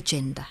other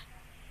gender.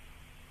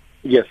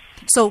 Yes.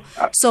 So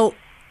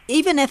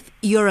even if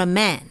you're a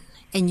man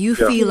and you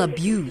feel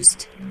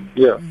abused,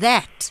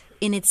 that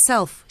in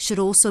itself should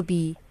also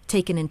be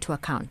taken into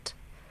account.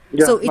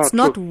 Yeah, so it's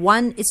not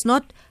one. It's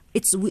not.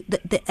 It's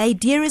the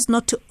idea is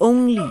not to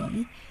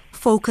only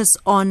focus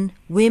on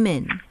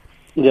women.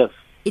 Yes.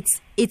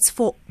 It's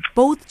for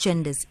both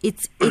genders.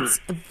 It's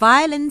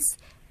violence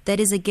that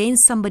is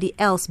against somebody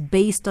else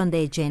based on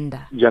their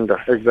gender.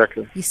 Gender,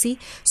 exactly. You see?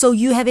 So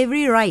you have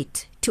every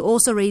right to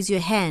also raise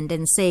your hand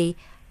and say,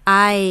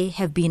 I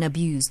have been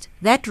abused.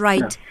 That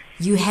right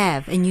you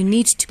have, and you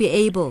need to be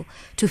able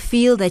to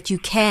feel that you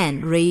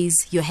can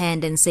raise your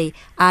hand and say,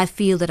 I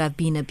feel that I've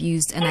been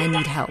abused and I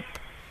need help.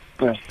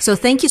 Yeah. So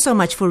thank you so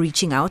much for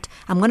reaching out.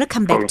 I'm going to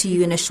come back to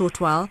you in a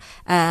short while.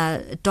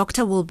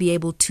 Doctor will be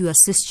able to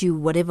assist you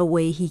whatever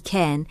way he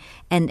can.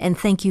 And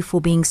thank you for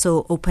being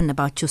so open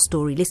about your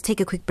story. Let's take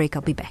a quick break.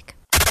 I'll be back.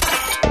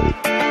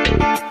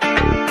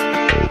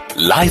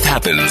 Life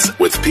Happens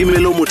with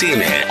Phemelo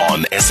Motene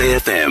on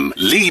SAFM,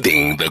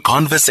 leading the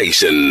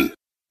conversation.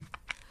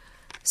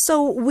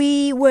 So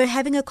we were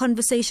having a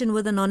conversation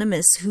with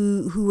Anonymous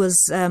who was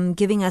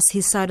giving us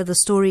his side of the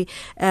story.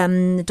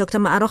 Dr.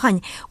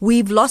 Maaroganye,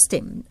 we've lost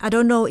him. I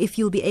don't know if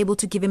you'll be able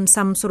to give him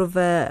some sort of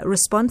a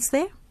response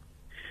there.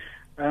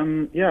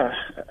 Yeah,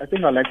 I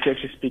think I'd like to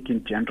actually speak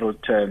in general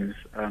terms.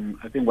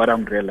 I think what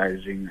I'm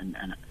realizing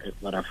and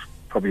what I've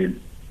probably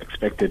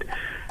expected,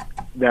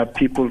 there are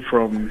people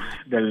from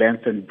the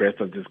length and breadth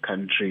of this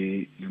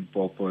country,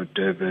 Limpopo,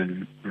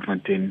 Durban,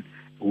 Bloemfontein,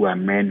 who are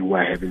men who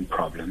are having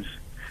problems.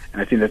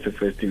 And I think that's the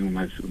first thing we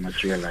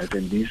must realize.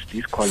 And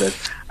these callers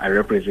are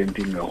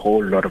representing a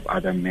whole lot of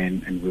other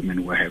men and women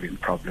who are having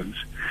problems.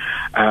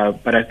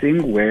 But I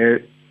think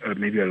where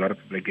maybe a lot of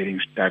people are getting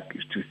stuck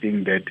is to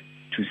think that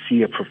to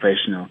see a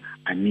professional,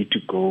 I need to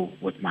go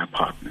with my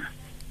partner.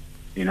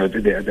 You know,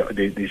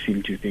 they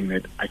seem to think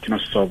that I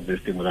cannot solve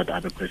this thing without the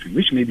other person,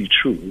 which may be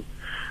true.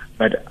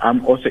 But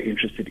I'm also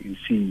interested in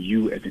seeing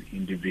you as an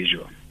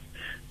individual.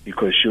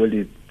 Because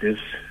surely this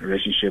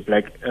relationship,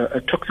 like a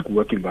toxic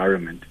work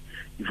environment,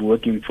 if you're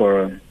working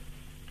for an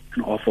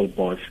awful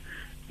boss,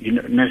 you're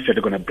not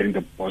necessarily going to bring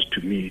the boss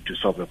to me to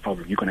solve the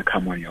problem. You're going to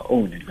come on your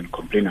own and you're going to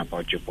complain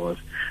about your boss.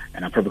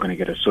 And I'm probably going to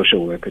get a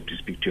social worker to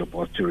speak to your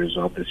boss to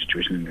resolve the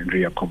situation and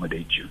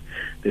re-accommodate you.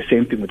 The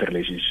same thing with a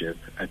relationship.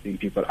 I think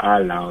people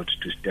are allowed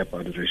to step out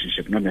of the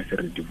relationship, not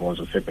necessarily divorce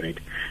or separate,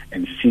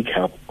 and seek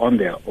help on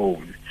their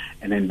own.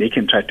 And then they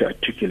can try to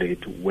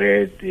articulate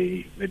where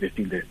they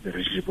think that the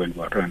relationship went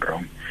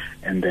wrong.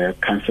 And the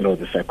counselor or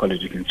the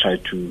psychologist can try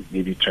to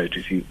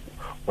see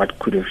what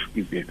could have,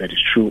 if that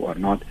is true or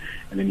not,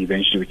 and then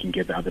eventually we can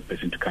get the other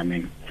person to come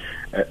in.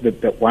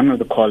 One of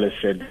the callers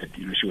said that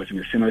she was in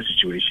a similar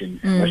situation,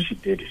 and what she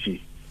did is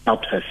she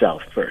helped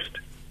herself first,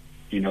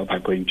 by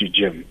going to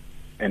gym,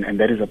 and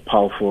that is a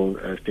powerful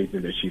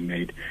statement that she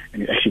made,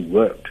 and it actually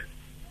worked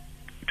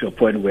to a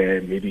point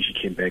where maybe she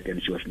came back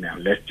and she was now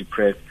less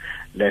depressed,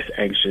 less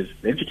anxious.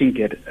 Then she can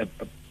get a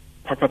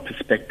proper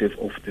perspective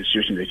of the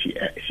situation that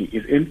she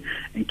is in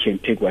and can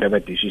take whatever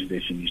decisions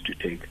that she needs to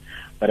take.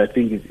 But I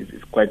think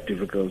it's quite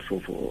difficult for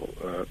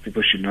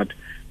people should not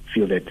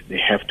feel that they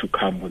have to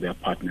come with their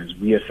partners.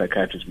 We as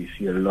psychiatrists, we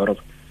see a lot of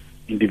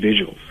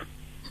individuals,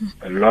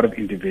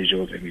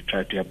 and we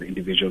try to help the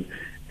individual,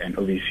 and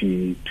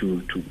obviously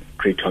to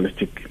create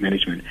holistic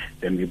management,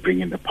 then we bring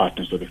in the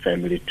partners or the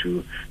family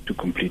to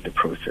complete the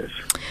process.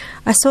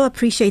 I so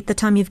appreciate the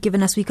time you've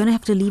given us. We're going to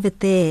have to leave it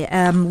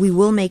there. We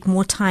will make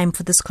more time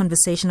for this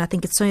conversation. I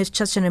think it's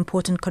such an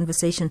important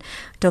conversation.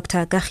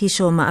 Dr.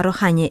 Kagisho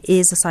Maaroganye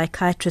is a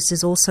psychiatrist,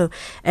 is also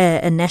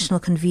a national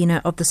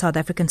convener of the South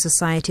African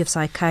Society of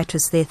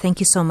Psychiatrists there. Thank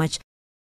you so much